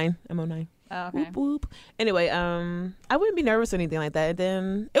 I'm 09. I'm 09. Oh, okay. Whoop, whoop. Anyway, I wouldn't be nervous or anything like that.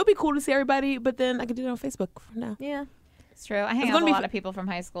 Then it would be cool to see everybody, but then I could do it on Facebook for now. Yeah. It's true. I hang It's out gonna with be a lot of people from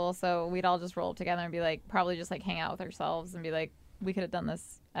high school, so we'd all just roll up together and be like, probably just like hang out with ourselves and be like, we could have done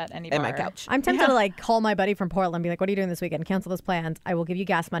this at any At bar. my couch. I'm tempted to like call my buddy from Portland and be like, what are you doing this weekend? Cancel those plans. I will give you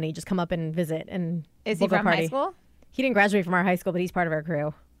gas money. Just come up and visit. And Is we'll he go from party. high school? He didn't graduate from our high school, but he's part of our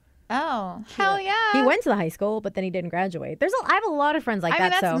crew. Oh, hell yeah. He went to the high school, but then he didn't graduate. I have a lot of friends like I that. mean,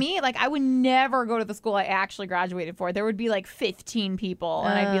 that's so me. Like, I would never go to the school I actually graduated for. There would be like 15 people,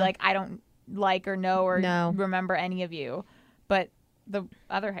 and I'd be like, I don't like or know or No. remember any of you. But the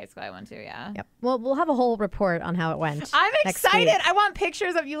other high school I went to, yeah. Yep. Well, we'll have a whole report on how it went. I'm next excited. week. I want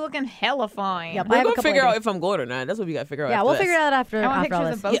pictures of you looking hella fine. Yep. I We're have a gonna couple figure out ideas. if I'm good or not. That's what we gotta figure out. Yeah, after we'll this. figure it out after. I want after all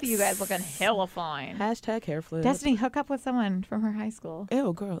pictures of this. both of you guys looking hella fine. Hashtag hair flip. Destiny, hook up with someone from her high school.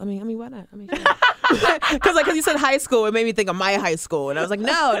 Ew, girl. I mean, why not? I mean, because you said high school, it made me think of my high school, and I was like,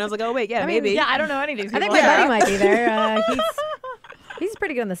 no, and I was like, oh wait, yeah, maybe. Yeah, I don't know any of these I people. think my buddy might be there. He's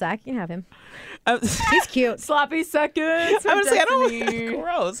pretty good in the sack. You can have him. He's cute. Sloppy seconds. I was like, I Destiny. don't.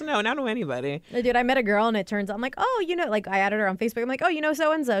 Gross. No, I don't know anybody. Dude, I met a girl and it turns out I'm like, oh, you know, like I added her on Facebook. I'm like, oh, you know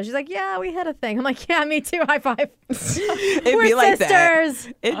so and so. She's like, yeah, we had a thing. I'm like, yeah, me too. High five. It'd We're be like that.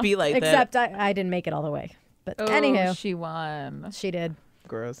 sisters. It'd be like Except I didn't make it all the way. But Oh, anywho, she won. she did. that.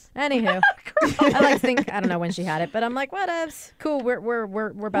 Gross. Anywho, I like to think I don't know when she had it, but I'm like, whatevs. Cool. We're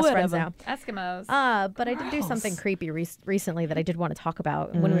best friends Whatever. now. Eskimos. But I did do something creepy recently that I did want to talk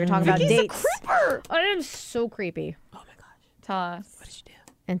about when we were talking about Vicky's a dates. Oh, it is so creepy. Oh my gosh. Tell us. What did you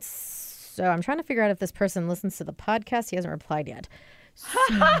do? And so I'm trying to figure out if this person listens to the podcast. He hasn't replied yet.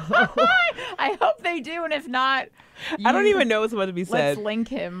 I hope they do, and if not, I don't even know what's about to be let's said. link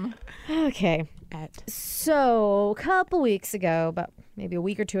him. Okay. So a couple weeks ago, about maybe a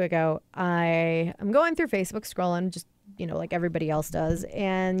week or two ago, I'm going through Facebook scrolling, just, you know, like everybody else does.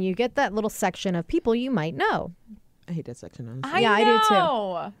 And you get that little section of people you might know. I hate that section. Honestly. Yeah, I do too.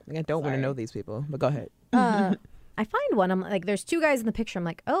 know. Like, I don't want to know these people, but go ahead. I find one. I'm like, there's two guys in the picture. I'm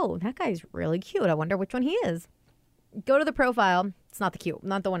like, oh, that guy's really cute. I wonder which one he is. Go to the profile. It's not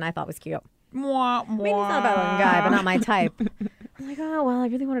not the one I thought was cute. Mwah, I mean, he's not a bad looking guy, but not my type. I'm like, oh, well, I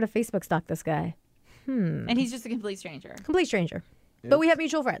really wanted to Facebook stalk this guy. And he's just a complete stranger. Complete stranger. But we have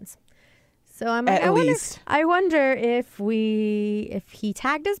mutual friends. So I'm like, At least. I wonder if he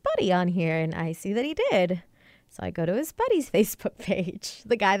tagged his buddy on here, and I see that he did. So I go to his buddy's Facebook page,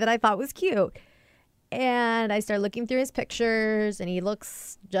 the guy that I thought was cute. And I start looking through his pictures, and he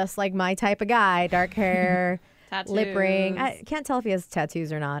looks just like my type of guy. Dark hair, Tattoos. lip ring. I can't tell if he has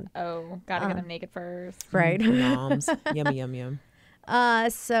tattoos or not. Oh, gotta get him naked first. Right. Moms. Yummy, yum, yum.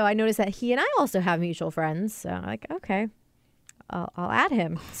 So I noticed that he and I also have mutual friends. So I'm like, okay, I'll add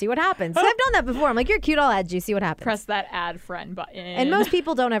him, see what happens. So I've done that before. I'm like, you're cute, I'll add you, see what happens. Press that add friend button. And most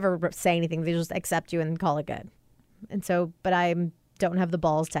people don't ever say anything. They just accept you and call it good. And so, but I don't have the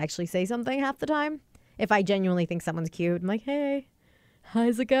balls to actually say something half the time. If I genuinely think someone's cute, I'm like, hey,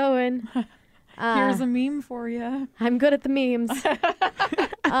 how's it going? Here's a meme for you. I'm good at the memes.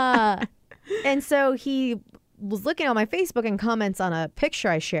 And so he was looking on my Facebook and comments on a picture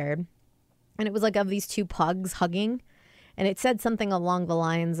I shared. And it was like of these two pugs hugging. And it said something along the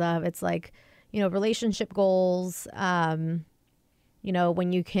lines of, it's like, you know, relationship goals, you know,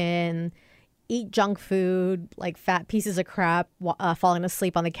 when you can eat junk food, like fat pieces of crap, falling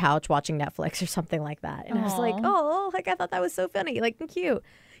asleep on the couch watching Netflix or something like that. And I was like, oh, like I thought that was so funny, like and cute.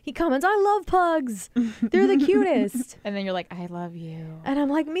 He comments, I love pugs. They're the cutest. And then you're like, I love you. And I'm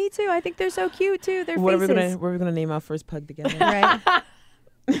like, me too. I think they're so cute too. Their What are faces. we gonna name our first pug together? Right.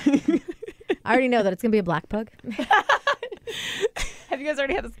 I already know that it's gonna be a black pug. Have you guys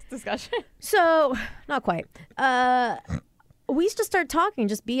already had this discussion? So, not quite. We used to start talking,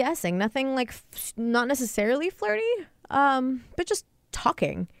 just BSing. Nothing like, not necessarily flirty, but just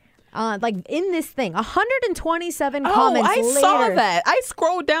talking. Like in this thing, 127 Oh, comments I later. saw that. I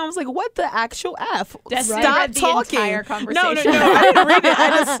scrolled down. I was like, "What the actual f? Destiny Stop read the talking." entire No, conversation. I didn't read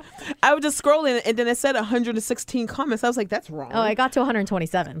it. I was just scrolling, and then it said 116 comments. I was like, "That's wrong." Oh, I got to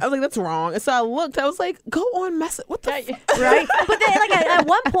 127. I was like, "That's wrong." And so I looked. I was like, "Go on, message. What the?" Right? But then, like at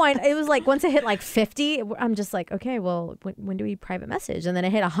one point, it was like once it hit like 50, I'm just like, okay, well, when do we private message? And then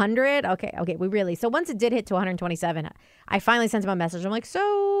it hit 100. Okay, we really. So once it did hit to 127, I finally sent him a message. I'm like,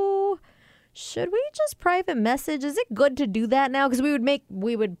 so should we just private message? Is it good to do that now? Because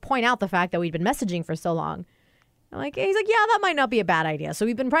we would point out the fact that we'd been messaging for so long. I'm like, he's like, yeah, that might not be a bad idea. So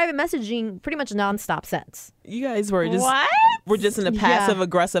we've been private messaging pretty much nonstop since. You guys were just What? we're just in a passive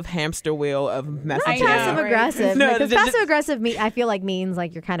aggressive hamster wheel of messaging. I know, Passive right? aggressive. No, Because just- passive aggressive, I feel like means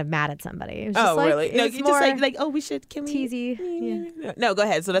like you're kind of mad at somebody. It's just Oh, like, really? No, it's you more just like, oh, we should. Can we? teasy. Yeah. No, go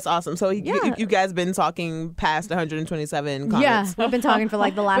ahead. So that's awesome. So Yeah. you guys been talking past 127 Yeah, comments. we've been talking for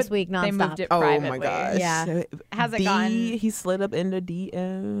like the last week nonstop. They moved it Oh privately. my gosh. Yeah. Has it D, gone? He slid up in the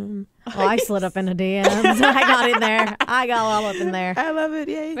DM. Oh, I slid up in the DMs. I got in there. I got all up in there. I love it.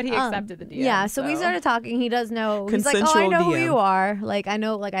 Yay. But he accepted the DM. Yeah, so we started talking. He does know. He's like, oh, I Consensual know who DM. you are. Like, I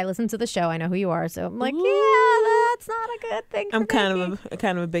know, like, I listen to the show. I know who you are. So I'm like, yeah, that's not a good thing. I'm for kind me.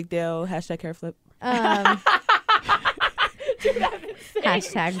 of a big deal. Hashtag hair flip.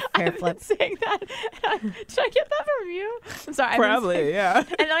 Hashtag hair flip. saying that. Did I get that from you? I'm sorry. I've been Probably, saying- yeah. And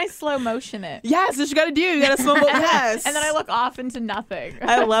then I slow motion it. Yes, that's what you gotta do. You gotta slow mo. Yes. And then I look off into nothing.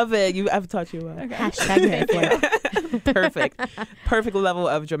 I love it. I've taught you well. Hashtag hair flip. Perfect level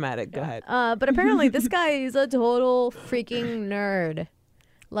of dramatic. Go ahead. But apparently, this guy is a total freaking nerd.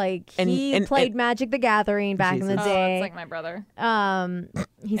 Like, And- he and- played Magic the Gathering back in the Jesus. Oh, day. it's like my brother. He's And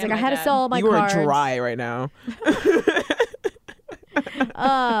like, I my had to dad. sell all my You are cards. dry right now.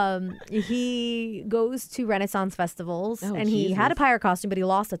 He goes to Renaissance festivals, Oh, and he had a Jesus. pirate costume, but he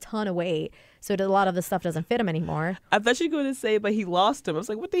lost a ton of weight, so a lot of the stuff doesn't fit him anymore. I thought you were going to say, but he lost him. I was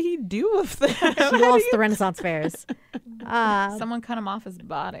like, what did he do with that? He lost the Renaissance fairs. Someone cut him off his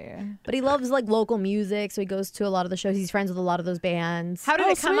body. But he loves like local music, so he goes to a lot of the shows. He's friends with a lot of those bands. How did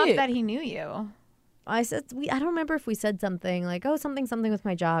Oh, it come sweet. up that he knew you? I said, I don't remember if we said something like, oh, something with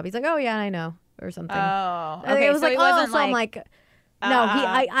my job. He's like, oh yeah, I know, or something. Oh, And okay. it was so like, he oh, wasn't so I'm like, no,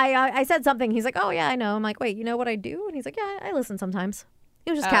 I said something. He's like, oh yeah, I know. I'm like, wait, you know what I do? And he's like, yeah, I listen sometimes.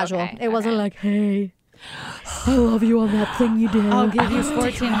 It was just Oh, casual. okay, It wasn't okay. like, hey, I love you on that thing you did. I'll give you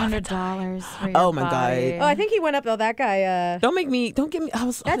 $1,400 for your Oh, my God. body. Oh, I think he went up though. That guy. Don't get me. I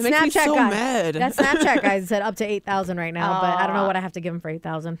was. That it makes me Snapchat so guy. mad. That Snapchat guy said up to 8,000 right now, but I don't know what I have to give him for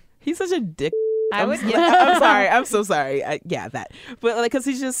 8,000. He's such a dick. I would give. I'm sorry. I'm so sorry. Yeah, that. But like, cause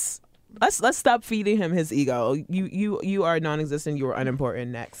he's just. Let's stop feeding him his ego. You are non-existent. You are unimportant.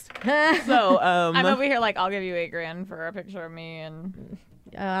 Next. So I'm over here like, I'll give you $8,000 for a picture of me, and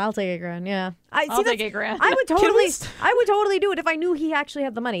I'll take $8,000. Yeah, I'll take $8,000. I would totally do it if I knew he actually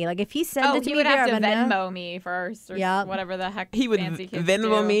had the money. Like if he sent Oh, it to he me would have to via Venmo me first, or Yeah. whatever the heck. he would fancy kids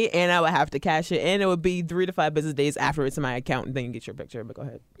Venmo do. me, and I would have to cash it, and it would be 3 to 5 business days after it's in my account, and then you get your picture. But go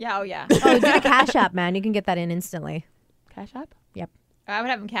ahead. Yeah, oh yeah. Oh, do the Cash App, man. You can get that in instantly. Cash App. Yep. I would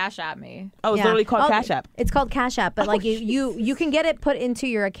have him cash at me. Oh, it's Yeah. literally called Oh, Cash App. It's called Cash App, but like you can get it put into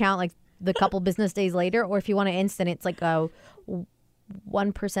your account like the couple business days later, or if you want to instant, it's like a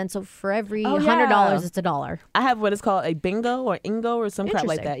 1%. So for every Oh, $100, yeah. it's $1. I have what is called a bingo or ingo or some crap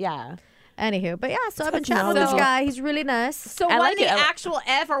like Interesting. that. Yeah. Anywho, but yeah, so I've been That's chatting with this knowledgeable. guy. He's really nice. So I when like the it. actual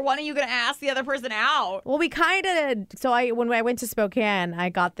F, or when are you gonna ask the other person out? Well, we kind of when I went to Spokane, I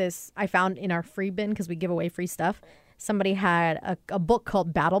got this. I found in our free bin because we give away free stuff. Somebody had a book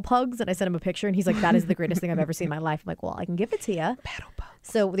called Battle Pugs, and I sent him a picture, and he's like, "That is the greatest thing I've ever seen in my life." I'm like, "Well, I can give it to you." Battle Pugs.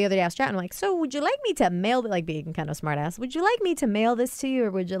 So the other day I was chatting, I'm like, "So would you like me to mail?" Like being kind of smart ass. Would you like me to mail this to you, or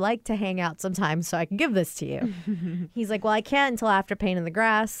would you like to hang out sometime so I can give this to you? He's like, "Well, I can't until after painting the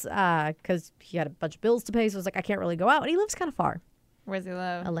grass because he had a bunch of bills to pay." So I was like, "I can't really go out," and he lives kind of far, Where does he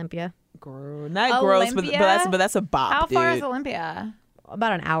live? Olympia, Not gross, but Olympia? that's a bop. How far dude. is Olympia?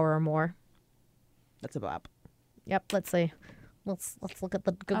 about an hour or more. That's a bop. Yep. Let's see. Let's look at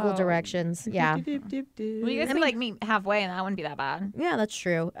the Google Oh. directions. Yeah. Well, you guys could like meet halfway, and that wouldn't be that bad. Yeah, that's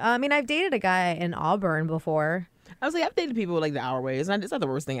true. I mean, I've dated a guy in Auburn before. I was like, I've dated people like the hour way. It's not the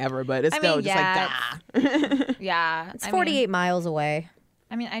worst thing ever, but it's I still mean, just yeah. like, Yeah, It's 48 miles away.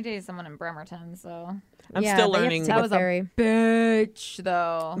 I mean, I dated someone in Bremerton, so I'm Yeah, still but you have to learning. take That a was a ferry. bitch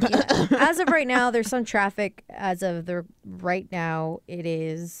though. As of right now, there's some traffic. As of the right now, it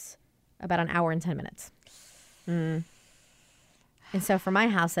is about an hour and 10 minutes. And so for my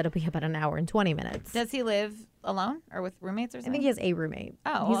house, that'll be about an hour and 20 minutes. Does he live alone or with roommates or I something? think he has a roommate.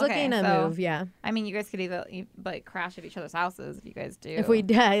 Oh, he's well, okay. looking to So- move. Yeah, I mean, you guys could either like crash at each other's houses if you guys do. if we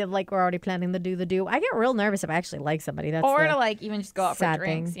like, we're already planning to do the do. I get real nervous if I actually like somebody. That's or the- to like even just go out for sad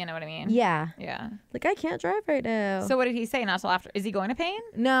drinks. thing. You know what I mean? yeah, Yeah. like I can't drive right now. So what did he say? Not till after? Is he going to Payne?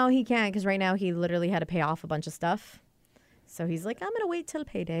 No, he can't because right now he literally had to pay off a bunch of stuff. So he's like, I'm gonna wait till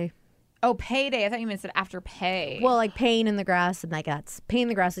payday. Oh, payday. I thought you meant said after pay. Well, like paying in the grass and like that's paying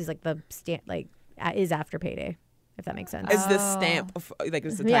the grass is like the is after payday, if that makes sense. It's the stamp. Like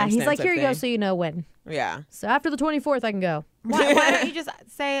it's the Yeah, time he's stamp like, type here you go, thing. so you know when. Yeah. So after the 24th, I can go why don't you just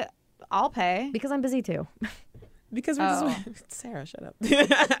say I'll pay? because I'm busy too. Because we're Oh. just Sarah, shut up. That's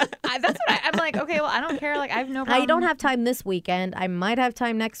what I'm like. Okay, well, I don't care. Like I have no problem. I don't have time this weekend. I might have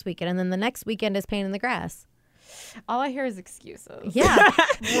time next weekend, and then the next weekend is pain in the grass. All I hear is excuses. Yeah,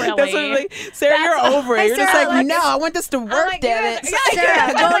 Really. That's what, like, Sarah, you're over it. Hey, You're just Sarah, like, like, no, I want this to I'm work, like, you damn guys- it. yeah, Sarah,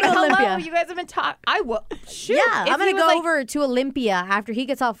 I'm go like, to hello, Olympia. you guys have been talking. I will. Shoot. yeah. If I'm gonna he was go like, over to Olympia after he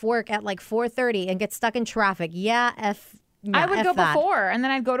gets off work at like 4:30 and get stuck in traffic. Yeah, I would go that. before, and then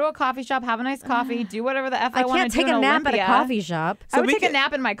I'd go to a coffee shop, have a nice coffee, do whatever the f I I want can't to do take in a nap Olympia. at a coffee shop. I would we take a could-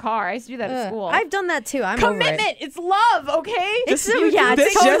 nap in my car. I used to do that at school. I've done that too. I'm over it. Commitment. It's love. Okay. It's yeah,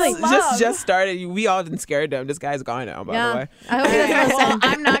 This it's totally. just started. We all been scared of him. This guy's gone now, by the Yeah, way. I hope he doesn't Okay, well, listen.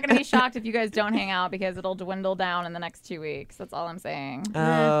 I'm not going to be shocked if you guys don't hang out because it'll dwindle down in the next 2 weeks. That's all I'm saying.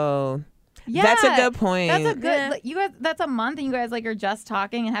 Oh. Yeah, That's a good point. That's a good. Yeah. Like, you guys. That's a month, and you guys like are just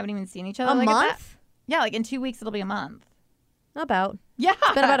talking and haven't even seen each other. A like, at that- month? Yeah, like in 2 weeks it'll be a month. About. Yeah,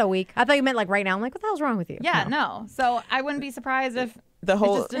 It's been about a week. I thought you meant like right now. I'm like, what the hell's wrong with you? Yeah, no. So I wouldn't be surprised if The it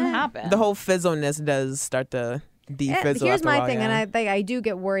whole just didn't happen. the whole fizzleness does start to defizzle. Here's after a my while, thing, yeah. and I think I do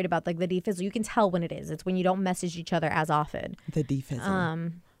get worried about like the defizzle. You can tell when it is. It's when you don't message each other as often. The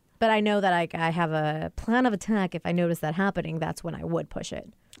defizzle. But I know that I have a plan of attack. If I notice that happening, that's when I would push it.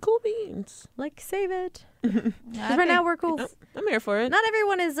 Cool beans. Like save it. I 'Cause right think- now we're cool. I'm here for it. Not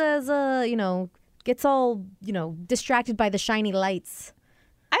everyone is as gets all distracted by the shiny lights.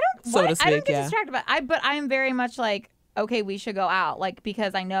 I don't. So what? to I don't speak, get yeah. distracted, but I am very much like, okay, we should go out, like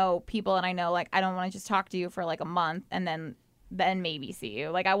because I know people and I know like I don't want to just talk to you for like a month and then maybe see you.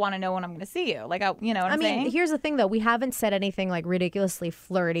 Like I want to know when I'm going to see you. Like you know what I I'm mean, saying? here's the thing though. We haven't said anything like ridiculously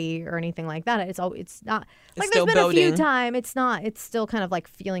flirty or anything like that. It's not It's like still there's been a few building. times. It's not. It's still kind of like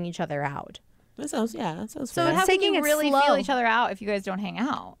feeling each other out. That sounds So fair. How taking can you it really slow. feel each other out if you guys don't hang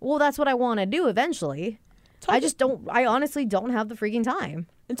out? Well, that's what I want to do eventually. I just don't. I honestly don't have the freaking time.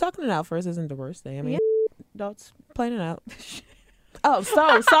 And talking it out first isn't the worst thing. I mean, adults playing it out. Oh,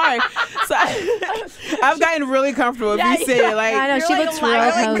 so sorry. I've gotten really comfortable with you saying like. I know You're she like looks lying, real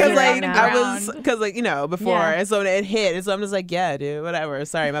like, cozy Because right like now. I was, because like before, Yeah. and so it hit, and so I'm just like, yeah, dude, whatever.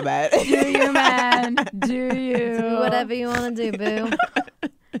 Sorry, my bad. Do you, man? Do you? Do whatever you want to do,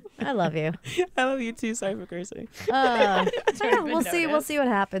 boo. I love you. I love you too. Sorry for cursing. Yeah, even we'll see. We'll notice. see what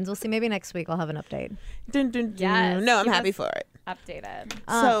happens. We'll see. Maybe next week I'll have an update. Dun, dun, dun. Yes, No, I'm keep happy us- for it. Updated.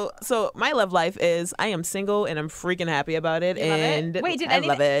 So my love life is I am single and I'm freaking happy about it. You love and it? Wait, did I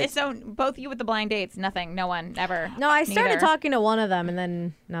love it. So both you with the blind dates, nothing, no one, ever. No, I started Neither. talking to one of them and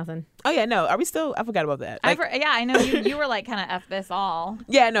then nothing. Oh yeah, no. Are we still? I forgot about that. Like, Yeah, I know you were like kind of f this all.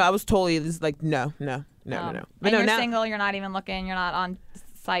 yeah, no. I was totally just like no. But And no, you're now, single. You're not even looking. You're not on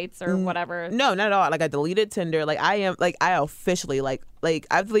sites or whatever. No, not at all. Like I deleted Tinder. Like I officially like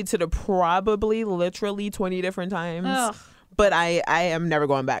I've deleted it probably literally 20 different times. Ugh. But I am never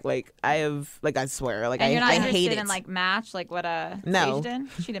going back. Like I have, like I swear, like And you're not I hate interested it. in like Match, like what No. Sage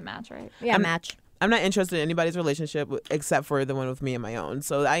did. She didn't Match, right? Yeah, match. I'm not interested in anybody's relationship except for the one with me and my own.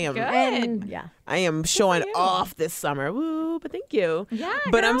 So I am Good. And yeah, I am showing you. off this summer. Woo, but thank you. Yeah,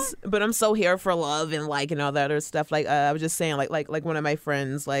 But girl. I'm so here for love and like and all that other stuff. Like I was just saying, like one of my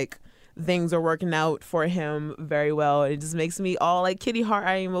friends, like things are working out for him very well. It just makes me all like kitty heart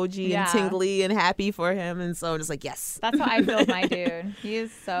eye emoji Yeah. and tingly and happy for him. And so I'm just like, yes. That's how I feel with my dude. He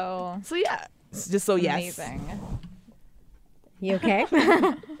is so So yeah, it's just so yes. amazing. you okay?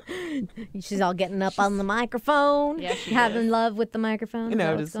 She's all getting up on the microphone. Yeah, she having is. love with the microphone. You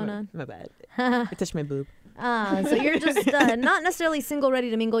know, Is that what's just going on? my bad. I touched my boob. So you're just not necessarily single, ready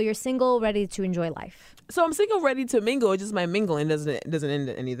to mingle. You're single, ready to enjoy life. So I'm single, ready to mingle. It's just my mingling doesn't end in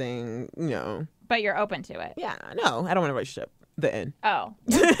anything. But you're open to it. Yeah, no, I don't want a relationship. The end. Oh,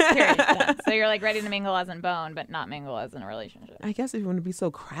 period. Done. So you're like ready to mingle as in bone, but not mingle as in a relationship. I guess if you want to be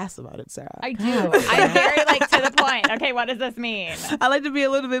so crass about it, Sarah. I do. I'm very like to the point. Okay, what does this mean? I like to be a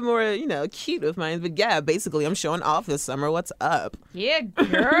little bit more, cute with mine. But yeah, basically, I'm showing off this summer. What's up? Yeah,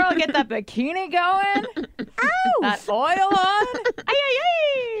 girl, get that bikini going. Ow! That oil on. Ay,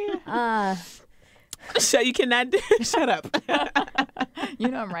 ay, ay. You cannot shut up. You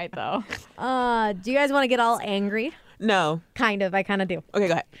know I'm right though. Do you guys want to get all angry? No. Kind of. I kind of do. Okay,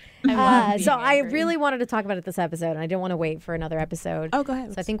 go ahead. I love being So I angry. really wanted to talk about it this episode, and I didn't want to wait for another episode. Oh, go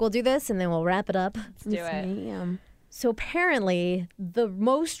ahead. So I think we'll do this, and then we'll wrap it up. Let's do it. So apparently, the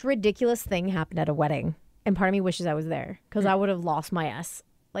most ridiculous thing happened at a wedding, and part of me wishes I was there because I would have lost my ass.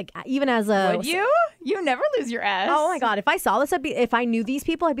 Like even as a Would you? You never lose your S. Oh my god! If I saw this, if I knew these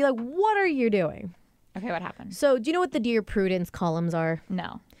people, I'd be like, "What are you doing?" Okay, what happened? So do you know what the Dear Prudence columns are?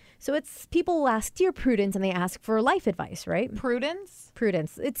 No. So it's people will ask Dear Prudence, and they ask for life advice, right? Prudence?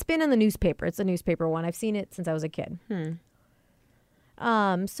 Prudence. It's been in the newspaper. It's a newspaper one. I've seen it since I was a kid.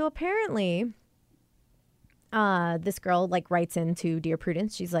 So apparently, this girl writes into Dear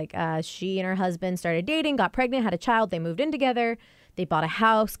Prudence. She's like, she and her husband started dating, got pregnant, had a child. They moved in together. They bought a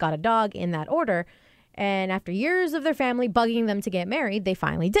house, got a dog in that order. And after years of their family bugging them to get married, they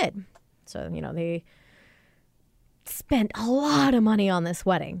finally did. So, they spent a lot of money on this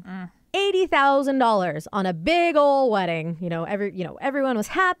wedding. $80,000 on a big old wedding. Everyone was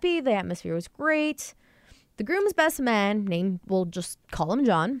happy. The atmosphere was great. The groom's best man, we'll just call him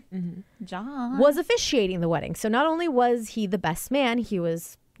John, John. was officiating the wedding. So not only was he the best man, he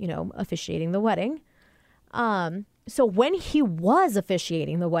was, officiating the wedding. So when he was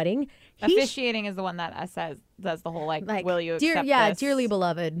officiating the wedding, Officiating is the one that says does the whole will you accept this? dearly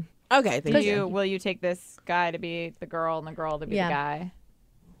beloved. Okay, thank you. Will you take this guy to be the girl and the girl to be Yeah. the guy?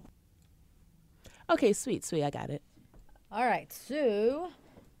 Okay, sweet. I got it. All right, so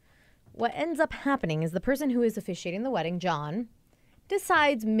what ends up happening is the person who is officiating the wedding, John,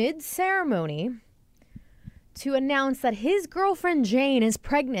 decides mid-ceremony to announce that his girlfriend Jane is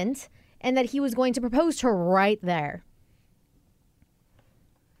pregnant and that he was going to propose to her right there.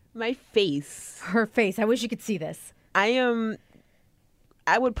 My face. Her face. I wish you could see this.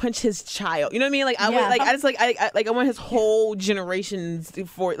 I would punch his child. You know what I mean? I Yeah. would I want his whole generations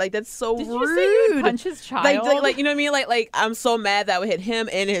for that's so Did rude. you say you would punch his child? You know what I mean? I'm so mad that I would hit him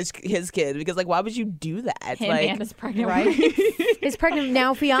and his kid because why would you do that? Him and his pregnant Right? wife. His pregnant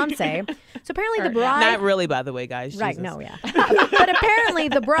now fiance. So apparently the bride. not really, by the way, guys. Right, Jesus. no, yeah. But apparently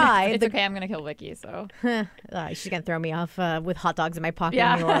the bride. It's okay. I'm gonna kill Vicky. So She's going to throw me off with hot dogs in my pocket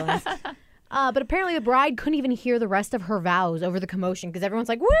Yeah. in New Orleans. But apparently the bride couldn't even hear the rest of her vows over the commotion because everyone's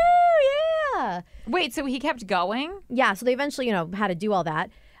like, woo, yeah. wait. So he kept going. Yeah, so they eventually, had to do all that.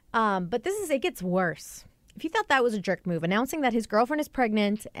 But it gets worse. If you thought that was a jerk move, announcing that his girlfriend is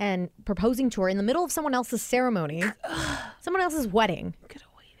pregnant and proposing to her in the middle of someone else's ceremony, someone else's wedding. Could have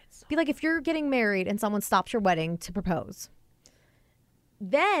waited. Be like if you're getting married and someone stops your wedding to propose.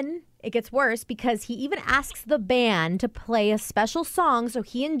 Then it gets worse because he even asks the band to play a special song so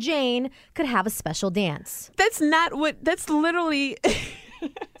he and Jane could have a special dance. That's not what. That's literally.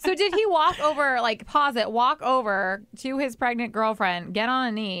 So did he walk over, pause it, walk over to his pregnant girlfriend, get on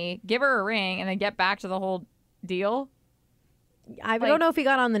a knee, give her a ring, and then get back to the whole deal? I don't know if he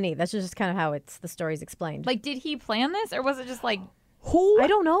got on the knee. That's just kind of how the story's explained. Did he plan this, or was it just Who? I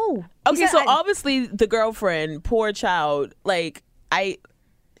don't know. He Okay, said- so obviously the girlfriend, poor child,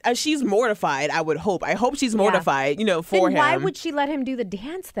 she's mortified. I would hope. I hope she's mortified. For then him. why would she let him do the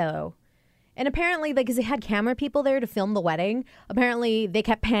dance though? And apparently, because they had camera people there to film the wedding, apparently they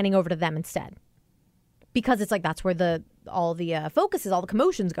kept panning over to them instead. Because it's that's where all the focus is, all the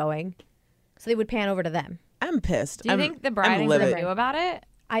commotion's going. So they would pan over to them. I'm pissed. do you think the bride I'm and livid. groom knew about it?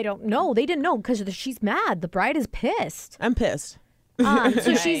 I don't know. They didn't know because she's mad. The bride is pissed. I'm pissed.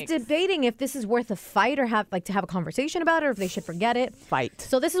 So she's Yikes. debating if this is worth a fight or have to have a conversation about it, or if they should forget it. Fight.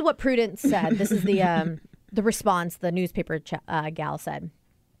 So this is what Prudence said. This is the response the newspaper gal said.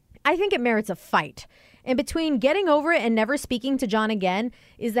 I think it merits a fight. And between getting over it and never speaking to John again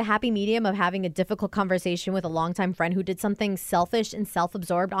is the happy medium of having a difficult conversation with a longtime friend who did something selfish and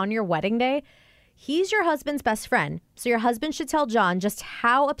self-absorbed on your wedding day. He's your husband's best friend. So your husband should tell John just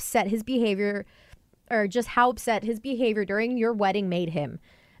how upset his behavior during your wedding made him.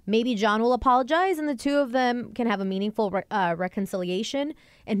 Maybe John will apologize and the two of them can have a meaningful reconciliation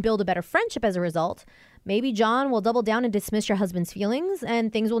and build a better friendship as a result. Maybe John will double down and dismiss your husband's feelings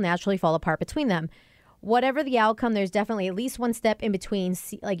and things will naturally fall apart between them. Whatever the outcome, there's definitely at least one step in between,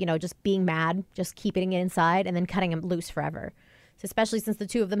 just being mad, just keeping it inside and then cutting him loose forever. So especially since the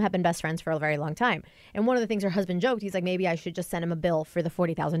two of them have been best friends for a very long time. And one of the things her husband joked, he's like, maybe I should just send him a bill for the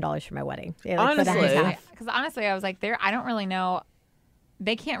 $40,000 for my wedding. Yeah, for the Honestly. half. Because honestly, I was I don't really know.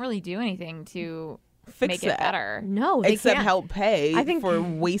 They can't really do anything to Fix make that. it better. No, they Except can't. help pay I think-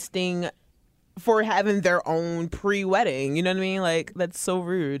 for having their own pre-wedding. You know what I mean? That's so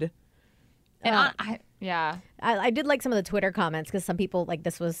rude. And Yeah. I did like some of the Twitter comments because some people, like,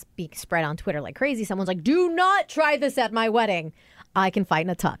 this was being spread on Twitter like crazy. Someone's like, do not try this at my wedding. I can fight in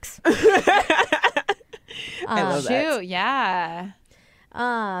a tux. I love that. Shoot, yeah.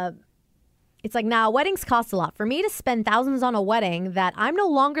 It's like, nah, weddings cost a lot. For me to spend thousands on a wedding that I'm no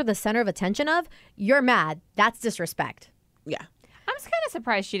longer the center of attention of, you're mad. That's disrespect. Yeah. I'm just kind of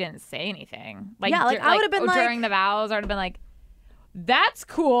surprised she didn't say anything. Like, Yeah, like, I would've been like- during the vows, I would have been like, that's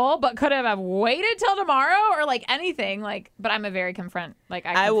cool, but could have waited till tomorrow or like anything. Like, but I'm a very confront. Like,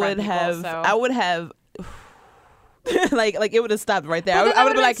 I would confront people, have. so. I would have. like it would have stopped right there. But then I that would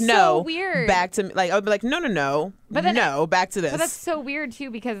have been like, would've been no, so weird. back to me. Like I would be like, no, But then- no, back to this. But that's so weird too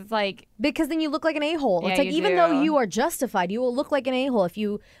because it's like, Because then you look like an a-hole. Yeah, It's like, you even though do. you are justified, you will look like an a-hole if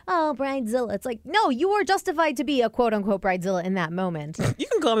you, bridezilla. It's like, no, you are justified to be a quote-unquote bridezilla in that moment. You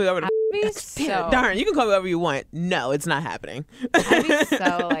can call me whatever. be so. Darn, you can call me whatever you want. No, it's not happening. I'd be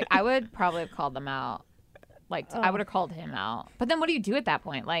so like, I would probably have called them out. Like, I would have called him out. But then what do you do at that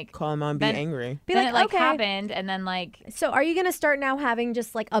point? Like, Call him on, be Then- angry. Be then like, it like okay. happened, and then like, So are you going to start now having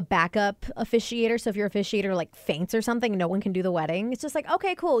just like a backup officiator? So if your officiator like faints or something, no one can do the wedding. It's just like,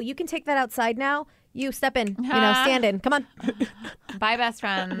 okay, cool. You can take that outside now. You step in, stand in. Come on. bye, best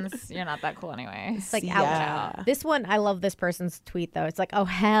friends. You're not that cool anyway. It's like, Yeah. ouch. This one, I love this person's tweet though. It's like, oh,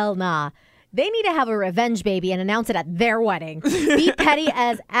 hell nah. They need to have a revenge baby and announce it at their wedding. Be petty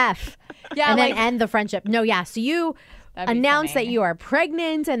as F. Yeah, And then like- end the friendship. No, yeah. So you That'd be announce funny. that you are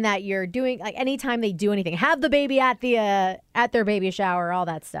pregnant and that you're doing, like, anytime they do anything, have the baby at their baby shower, all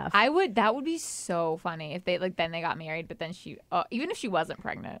that stuff. That would be so funny if they like then they got married, but then she even if she wasn't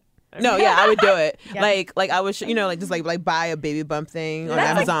pregnant. No, yeah, I would do it. Yeah. Like I would, like just like buy a baby bump thing on That's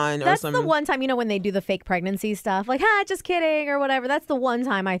like- Amazon or That's something. the one time, when they do the fake pregnancy stuff, like, just kidding or whatever. That's the one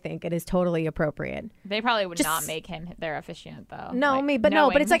time I think it is totally appropriate. They probably would Just- not make him their officiant though. No, Like, me, but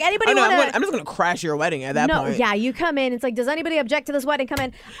no, but it's like knowing- anybody Oh no, want to. I'm just gonna crash your wedding at that No, point. yeah, you come in. It's like, does anybody object to this wedding? Come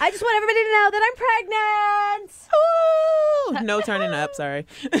in. I just want everybody to know that I'm pregnant. Woo! No turning up. Sorry.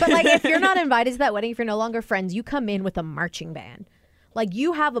 But like, if you're not invited to that wedding, if you're no longer friends, you come in with a marching band. Like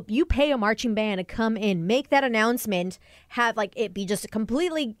you pay a marching band to come in, make that announcement, have like it be just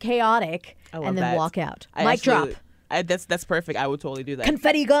completely chaotic, I love and then that. walk out. I Mic actually- drop. That's perfect. I would totally do that.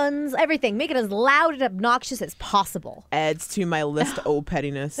 Confetti guns, everything. Make it as loud and obnoxious as possible. Adds to my list of old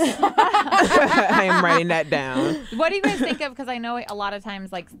pettiness. I am writing that down. What do you guys think of? Because I know a lot of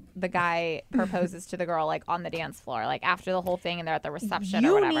times, like the guy proposes to the girl like on the dance floor, like after the whole thing, and they're at the reception or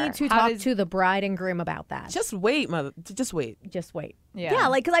You whatever. need to How talk does- to the bride and groom about that. Just wait, mother. Just wait. Just wait. Yeah.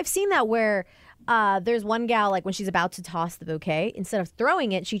 like, because I've seen that where there's one gal, like, when she's about to toss the bouquet, instead of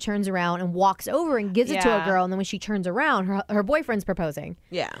throwing it, she turns around and walks over and gives it to a Yeah. girl. And then when she turns around, her boyfriend's proposing.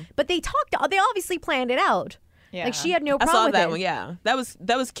 Yeah. But they obviously planned it out. Yeah. Like, she had no I problem saw with that it. one. Yeah, that was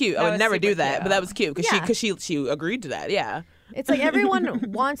cute. I That would was never do super that, cute. but that was cute because Yeah. she agreed to that. Yeah. It's like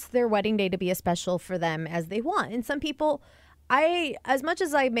everyone wants their wedding day to be as special for them as they want. And some people, as much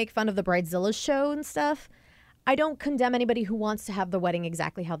as I make fun of the Bridezilla show and stuff, I don't condemn anybody who wants to have the wedding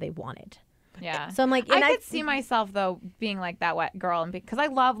exactly how they want it. Yeah. So I'm like, and I could see myself though being like that wet girl, and because I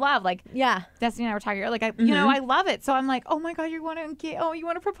love like yeah. Destiny and I were talking, like I love it. So I'm like, oh my god, you want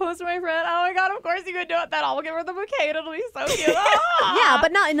to propose to my friend? Oh my god, of course you could do it. Then I'll give her the bouquet, and it'll be so cute. Yeah,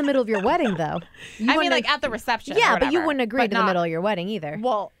 but not in the middle of your wedding, though. You I mean, wouldn't- like at the reception. yeah, or but you whatever. wouldn't agree But to the not- middle of your wedding either.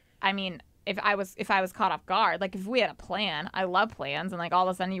 Well, I mean, if I was caught off guard, like if we had a plan, I love plans, and like all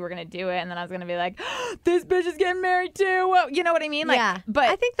of a sudden you were gonna do it, and then I was gonna be like, this bitch is getting married too. Well, you know what I mean? Like, yeah, but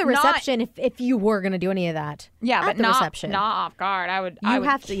I think the not- reception, if you were gonna do any of that, yeah, at but the not reception, not off guard. I would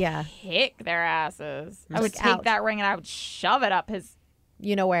have to, yeah, kick their asses. I would Just take out. that ring and I would shove it up his.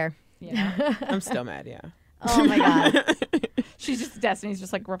 you know where. You know, I'm still mad. Yeah. Oh my god. Destiny's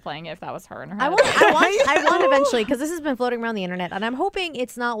just like replaying it if that was her in her I head. I want eventually, because this has been floating around the internet, and I'm hoping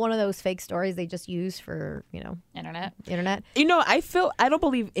it's not one of those fake stories they just use for, Internet. internet. I don't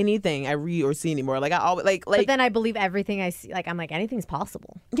believe anything I read or see anymore. Like I always But then I believe everything I see. Like, I'm like, anything's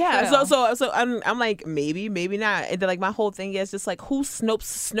possible. yeah. True. So I'm like maybe not. And then like my whole thing is just like who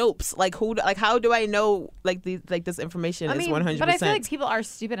Snopes. Like who like how do I know like this information I is mean, 100%. But I feel like people are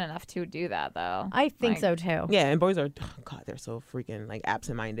stupid enough to do that though. I think Like, so too. yeah, and boys are God, they're so freaking like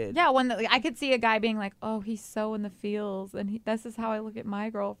absent-minded. Yeah, when I could see a guy being like, "Oh, he's so in the feels, and this is how I look at my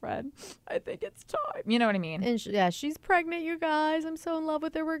girlfriend. I think it's time." You know what I mean? And she's pregnant, you guys. I'm so in love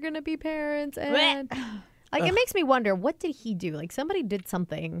with her. We're gonna be parents, and like it makes me wonder, what did he do? Like somebody did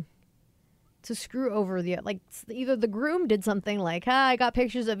something to screw over either the groom did something like, I got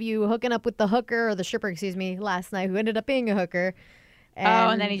pictures of you hooking up with the hooker or the stripper, excuse me, last night, who ended up being a hooker.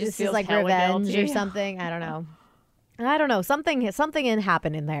 And then he just this is feels like hella revenge guilty. or something. I don't know. I don't know. Something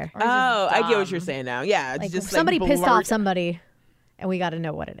happened in there. Oh, I get what you're saying now. Yeah, it's Like just somebody like, pissed off blurt- somebody, and we got to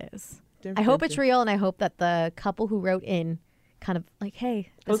know what it is. I hope it's real, and I hope that the couple who wrote in kind of like, hey,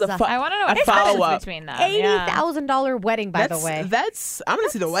 this was is a us. fu- I want to know A what follow-up. happens between them. Yeah. $80,000 wedding, by the way. That's I'm gonna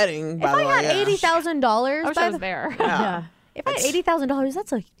see the wedding. If By I the way, had yeah. $80,000, I wish I was there. yeah. If I had $80,000,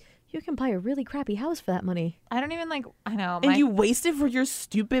 that's like you can buy a really crappy house for that money. I don't even like. I know. And you wasted for your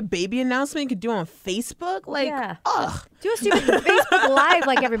stupid baby announcement you could do on Facebook? Like, Yeah. ugh. Do a stupid Facebook Live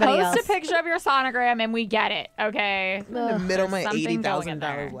like everybody post else. a picture of your sonogram and we get it. Okay. In the middle of my something going in $80,000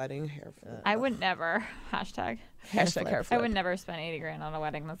 there. wedding. Hair. I would never. Hashtag. Hashtag hair I flip. would never spend 80 grand on a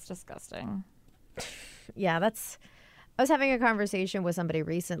wedding. That's disgusting. Yeah, that's. I was having a conversation with somebody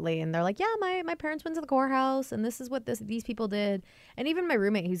recently, and they're like, "Yeah, my parents went to the courthouse, and this is what these people did." And even my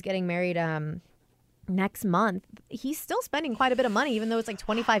roommate, who's getting married next month, he's still spending quite a bit of money, even though it's like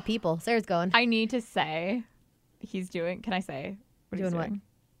 25 people. Sarah's going. I need to say, he's doing. Can I say what he's Doing what? doing?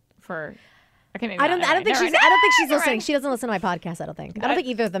 For. Okay, maybe I don't think she's Never listening. mind. She doesn't listen to my podcast. I don't think. I don't think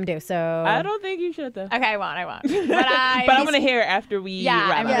either of them do. So I don't think you should though. Okay, I won't. But I'm gonna hear it after we Yeah,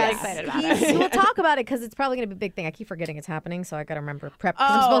 wrap I'm up. really Yes. excited about it. We'll talk about it because it's probably going to be a big thing. I keep forgetting it's happening, so I got to remember prep.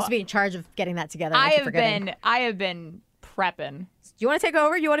 Because I'm supposed to be in charge of getting that together. and I keep forgetting. I have been prepping. Do you want to take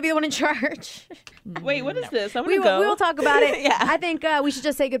over? You want to be the one in charge? Wait, what is this? I'm we gonna go. will talk about it. Yeah. I think we should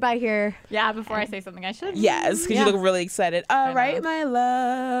just say goodbye here. Yeah, before I say something I should. Yes, because Yeah. you look really excited. All right, my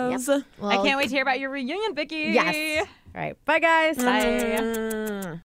loves. Well, I can't wait to hear about your reunion, Vicky. Yes. All right. Bye, guys. Bye. Mm.